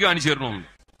ഖബറൊന്ന് എനിക്ക് കാണിച്ചു തരണോ?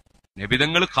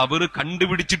 നബിതങ്ങൾ ഖബറ്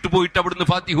കണ്ടുപിടിച്ചിട്ട് പോയിട്ട് അവിടുന്ന്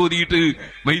ഫാത്തിഹ ഓതിയിട്ട്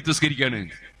മയ്യിത്ത് നിസ്കരിക്കാണ്.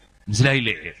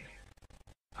 മനസ്സിലായില്ലേ?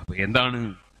 അപ്പൊ എന്താണ്?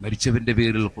 മരിച്ചവന്റെ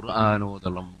പേരിൽ ഖുർആൻ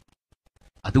ഓതണം.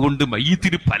 അതുകൊണ്ട്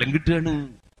മയ്യിത്തിന് ഫലം കിട്ടുകയാണ്.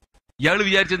 ഇയാള്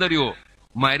വിചാരിച്ചെന്തറിയോ?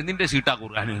 മരുന്നിന്റെ സീട്ടാ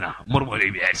ഖുർആൻ ഉമർ പോലെ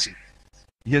വിചാരിച്ച്.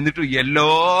 എന്നിട്ട്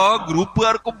എല്ലാ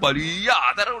ഗ്രൂപ്പുകാർക്കും വലിയ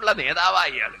ആദരവുള്ള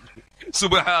നേതാവായി ഇയാള്.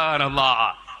 സുബ്ഹാനല്ലാഹ്,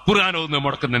 ഖുർആൻ ഓതുന്ന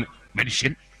മുടക്കുന്ന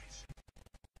മനുഷ്യൻ.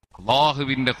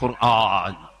 അല്ലാഹുവിന്റെ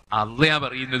ഖുർആൻ അള്ളയാ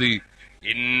പറയുന്നത്,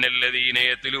 ഇന്നല്ലദീന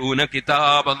യത്ലൂന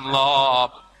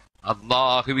കിതാബല്ലാഹ്,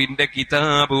 അല്ലാഹുവിന്റെ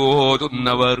കിതാബ്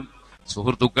ഓതുന്നവർ,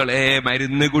 സുഹൃത്തുക്കളെ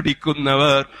മരുന്ന്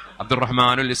കുടിക്കുന്നവർ.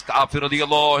 അബ്ദുറഹ്മാനുൽ ഇസ്കാഫി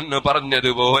റളിയല്ലാഹു അൻഹു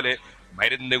പറഞ്ഞതുപോലെ,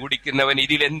 മരുന്ന് കുടിക്കുന്നവൻ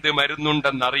ഇതിലെന്ത്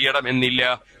മരുന്നുണ്ടെന്നറിയണമെന്നില്ല,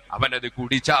 അവനത്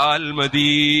കുടിച്ചാൽ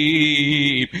മതി,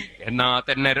 എന്നാ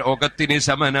തന്നെ രോഗത്തിന്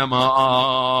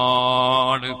ശമനമാണ്.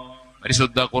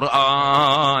 പരിശുദ്ധ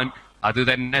ഖുർആൻ അത്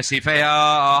തന്നെ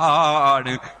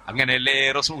സിഫയാണ്. അങ്ങനെയല്ലേ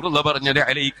റസൂലുള്ളാഹി പറഞ്ഞത്,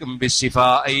 അലൈക്കും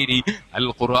ബിസ്സിഫാഇനി അൽ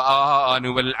ഖുർആൻ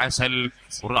വൽ അസൽ.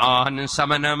 ഖുർആൻ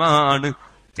ശമനമാണ്,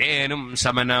 തേനും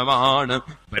ശമനമാണ്,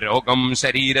 രോഗം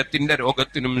ശരീരത്തിന്റെ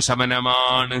രോഗത്തിനും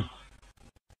ശമനമാണ്.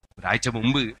 ഒരാഴ്ച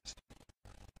മുമ്പ്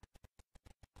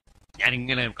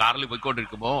ഞാനിങ്ങനെ കാറിൽ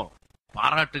പോയിക്കൊണ്ടിരിക്കുമ്പോ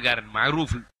പാറാട്ടുകാരൻ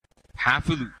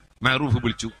ഹാഫിദ് മഅറൂഫ്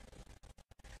വിളിച്ചു.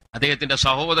 അദ്ദേഹത്തിന്റെ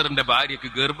സഹോദരന്റെ ഭാര്യക്ക്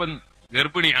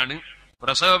ഗർഭിണിയാണ്,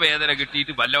 പ്രസവ വേദന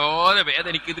കിട്ടിയിട്ട് വല്ലാതെ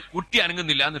വേദനയ്ക്ക്, ഇത് കുട്ടി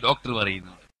അനങ്ങുന്നില്ല എന്ന് ഡോക്ടർ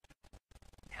പറയുന്നു.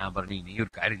 ഞാൻ പറഞ്ഞു, നീ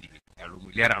ഒരു കാര്യം ചെയ്യും, അയാൾ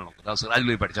മുല്യാരാണല്ലോ, സിറാജിൽ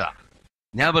പോയി പഠിച്ചതാ.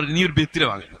 ഞാൻ പറഞ്ഞു, നീ ഒരു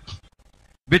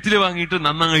ബെത്തില വാങ്ങിയിട്ട്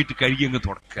നന്നായിട്ട് കഴുകി അങ്ങ്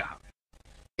തുടക്കുക.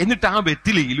 എന്നിട്ട് ആ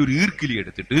ബെത്തിലയിൽ ഒരു ഈർക്കിലി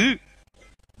എടുത്തിട്ട്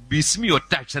ബിസ്മി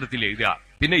ഒറ്റ അക്ഷരത്തിൽ എഴുതുക,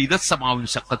 പിന്നെ ഇദസ്സമാഉൻ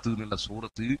ശഖത്ത് എന്നുള്ള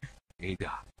സൂറത്ത്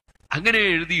എഴുതുക. അങ്ങനെ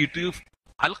എഴുതിയിട്ട്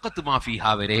അൽഖത്ത് മാഫിഹ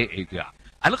വരെ എഴുതുക.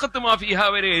 അൽഖത്ത് മാഫിഹ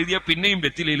വരെ എഴുതിയ പിന്നെയും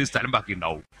ബെത്തിലയിൽ സ്ഥലം ബാക്കി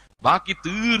ഉണ്ടാവും. ബാക്കി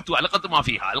തീർത്തു അൽഖത്ത്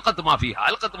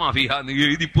മാഫിഹ എന്ന്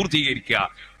എഴുതി പൂർത്തീകരിക്കുക.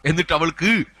 എന്നിട്ട് അവൾക്ക്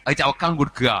അത് ചവക്കാൻ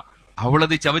കൊടുക്കുക.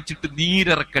 അവളത് ചവച്ചിട്ട്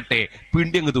നീരിറക്കട്ടെ,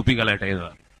 പിണ്ടി അങ്ങ് തുപ്പിക്കളയട്ടെ എന്ന്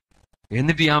പറഞ്ഞു.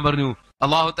 എന്നിട്ട് ഞാൻ പറഞ്ഞു,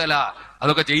 അല്ലാഹു തആല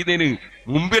അതൊക്കെ ചെയ്തതിന്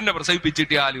മുമ്പ് എന്നെ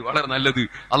പ്രസവിപ്പിച്ചിട്ടാല് വളരെ നല്ലത്,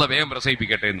 അല്ല വേഗം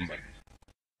പ്രസവിപ്പിക്കട്ടെ എന്നും പറഞ്ഞു.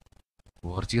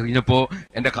 കുറച്ച് കഴിഞ്ഞപ്പോ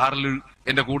എന്റെ കാറിൽ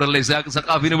എന്റെ കൂടെയുള്ള ഇസാഖ്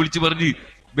സഖാഫിനെ വിളിച്ചു പറഞ്ഞ്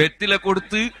വെറ്റില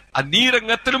കൊടുത്ത്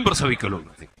നീരംഗത്തിലും പ്രസവിക്കലോ.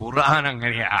 ഖുർആൻ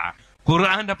അങ്ങനെയാ,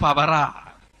 ഖുർആന്റെ പവറാ.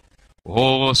 ഓ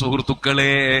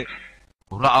സുഹൃത്തുക്കളെ,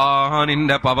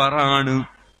 ഖുർആനിന്റെ പവറാണ്,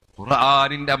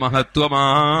 ഖുർആനിന്റെ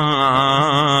മഹത്വമാണ്.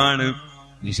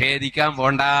 നിഷേധിക്കാൻ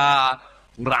പോണ്ട.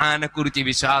 ഖുർആനെ കുറിച്ച്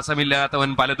വിശ്വാസമില്ലാത്തവൻ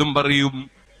പലതും പറയും.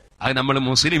 അത് നമ്മൾ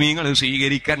മുസ്ലിമീങ്ങൾ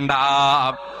സ്വീകരിക്കണ്ട.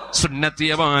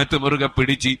 സുന്നത്തിയമായിട്ട് മുറുകെ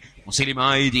പിടിച്ച്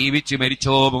മുസ്ലിമായി ജീവിച്ച്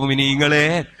മരിച്ചോ മുഅ്മിനീങ്ങളെ.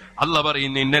 അല്ലാഹ്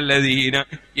പറയുന്നു, ഇന്നല്ലദീന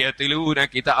യത്ലൂന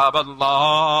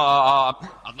കിതാബല്ലാഹ്,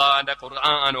 അല്ലാഹുവിന്റെ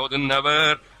ഖുർആൻ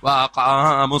ഓതുന്നവർ,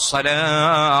 വഅഖാമുസ്സലാഹ്,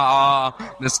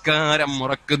 നിസ്കാരം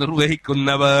മുറക്ക്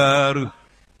നിർവഹിക്കുന്നവർ.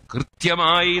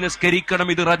 കൃത്യമായി നിസ്കരിക്കണം.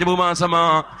 ഇത് റജബ് മാസമാ,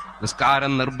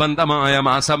 നിസ്കാരം നിർബന്ധമായ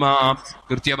മാസമാ.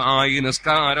 കൃത്യമായി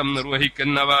നിസ്കാരം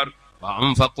നിർവഹിക്കുന്നവർ,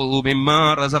 വഅൻഫഖൂ മിമ്മാ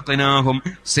റസഖ്നാഹും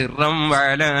സിർറൻ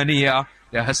വഅലാനിയ,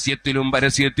 രഹസ്യത്തിലും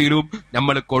പരസ്യത്തിലും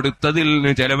നമ്മൾ കൊടുത്തതിൽ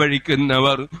നിന്ന്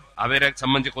ചെലവഴിക്കുന്നവർ. അവരെ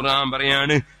സംബന്ധിച്ച് ഖുർആൻ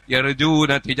പറയാണ്,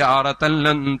 യർജൂന തിജാറതൻ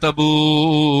ലൻ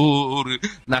തബൂർ,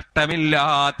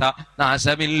 നഷ്ടമില്ലാത്ത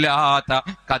നാശമില്ലാത്ത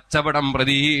കച്ചവടം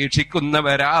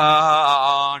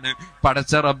പ്രതീക്ഷിക്കുന്നവരാണ്.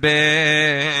 പടച്ച റബ്ബേ,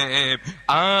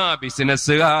 ആ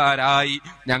ബിസിനസ്സുകാരായി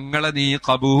ഞങ്ങളെ നീ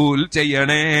കബൂൽ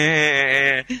ചെയ്യണേ.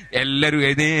 എല്ലാരും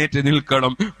എഴുന്നേറ്റ്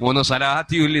നിൽക്കണം. 3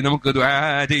 സലാത്തിയുല്ലി നമുക്ക് ദുആ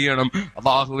ചെയ്യണം.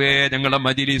 അല്ലാഹുവേ, ഞങ്ങളെ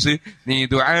മജ്ലിസ് നീ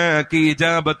ദുആക്ക്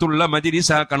ഇജാബത്തുള്ള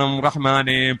മജ്ലിസാക്കണം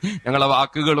റഹ്മാനേ. ഞങ്ങളെ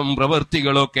വാക്കുകളും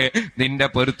പ്രവൃത്തികളും ഒക്കെ നിന്റെ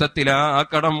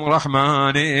പൊരുത്തത്തിലാക്കണം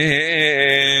റഹ്മാനേ.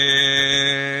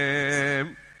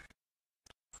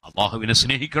 അല്ലാഹുവിനെ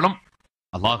സ്നേഹിക്കണം,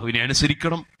 അല്ലാഹുവിനെ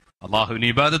അനുസരിക്കണം, അല്ലാഹുവിനെ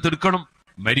ഇബാദത്ത് എടുക്കണം,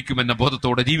 മരിക്കുമെന്ന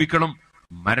ബോധത്തോടെ ജീവിക്കണം,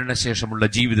 മരണശേഷമുള്ള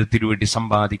ജീവിതത്തിനു വേണ്ടി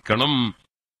സമ്പാദിക്കണം.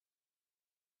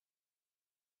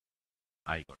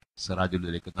 ആയിക്കോട്ടെ,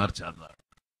 സിറാജുലിലേക്ക് നേർച്ച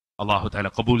അല്ലാഹു തആല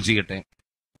കബൂൽ ചെയ്യട്ടെ.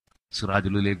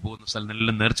 സിറാജുലിലേക്ക് പോകുന്ന സ്ഥലം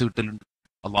എല്ലാം നേർച്ച കിട്ടലുണ്ട്.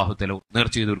 അല്ലാഹു തആല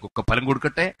നേർച്ച ചെയ്തവർക്കൊക്കെ ഫലം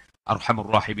കൊടുക്കട്ടെ. അർഹമർ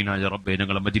റഹീമിനായ റബ്ബേ,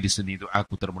 ഞങ്ങളെ മജ്ലിസ് നീ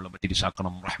ദുആക്ക് ഉത്തരമുള്ള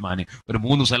മജ്ലിസാക്കണം റഹ്മാനെ. ഒരു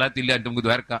 3 സലാത്തില്ല നമുക്ക്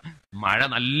ദ്വാരക്ക. മഴ,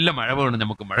 നല്ല മഴ വേണം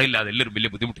നമുക്ക്. മഴയില്ലാതെ എല്ലാവരും വലിയ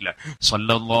ബുദ്ധിമുട്ടില്ല.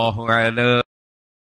 സല്ലല്ലാഹു അലാ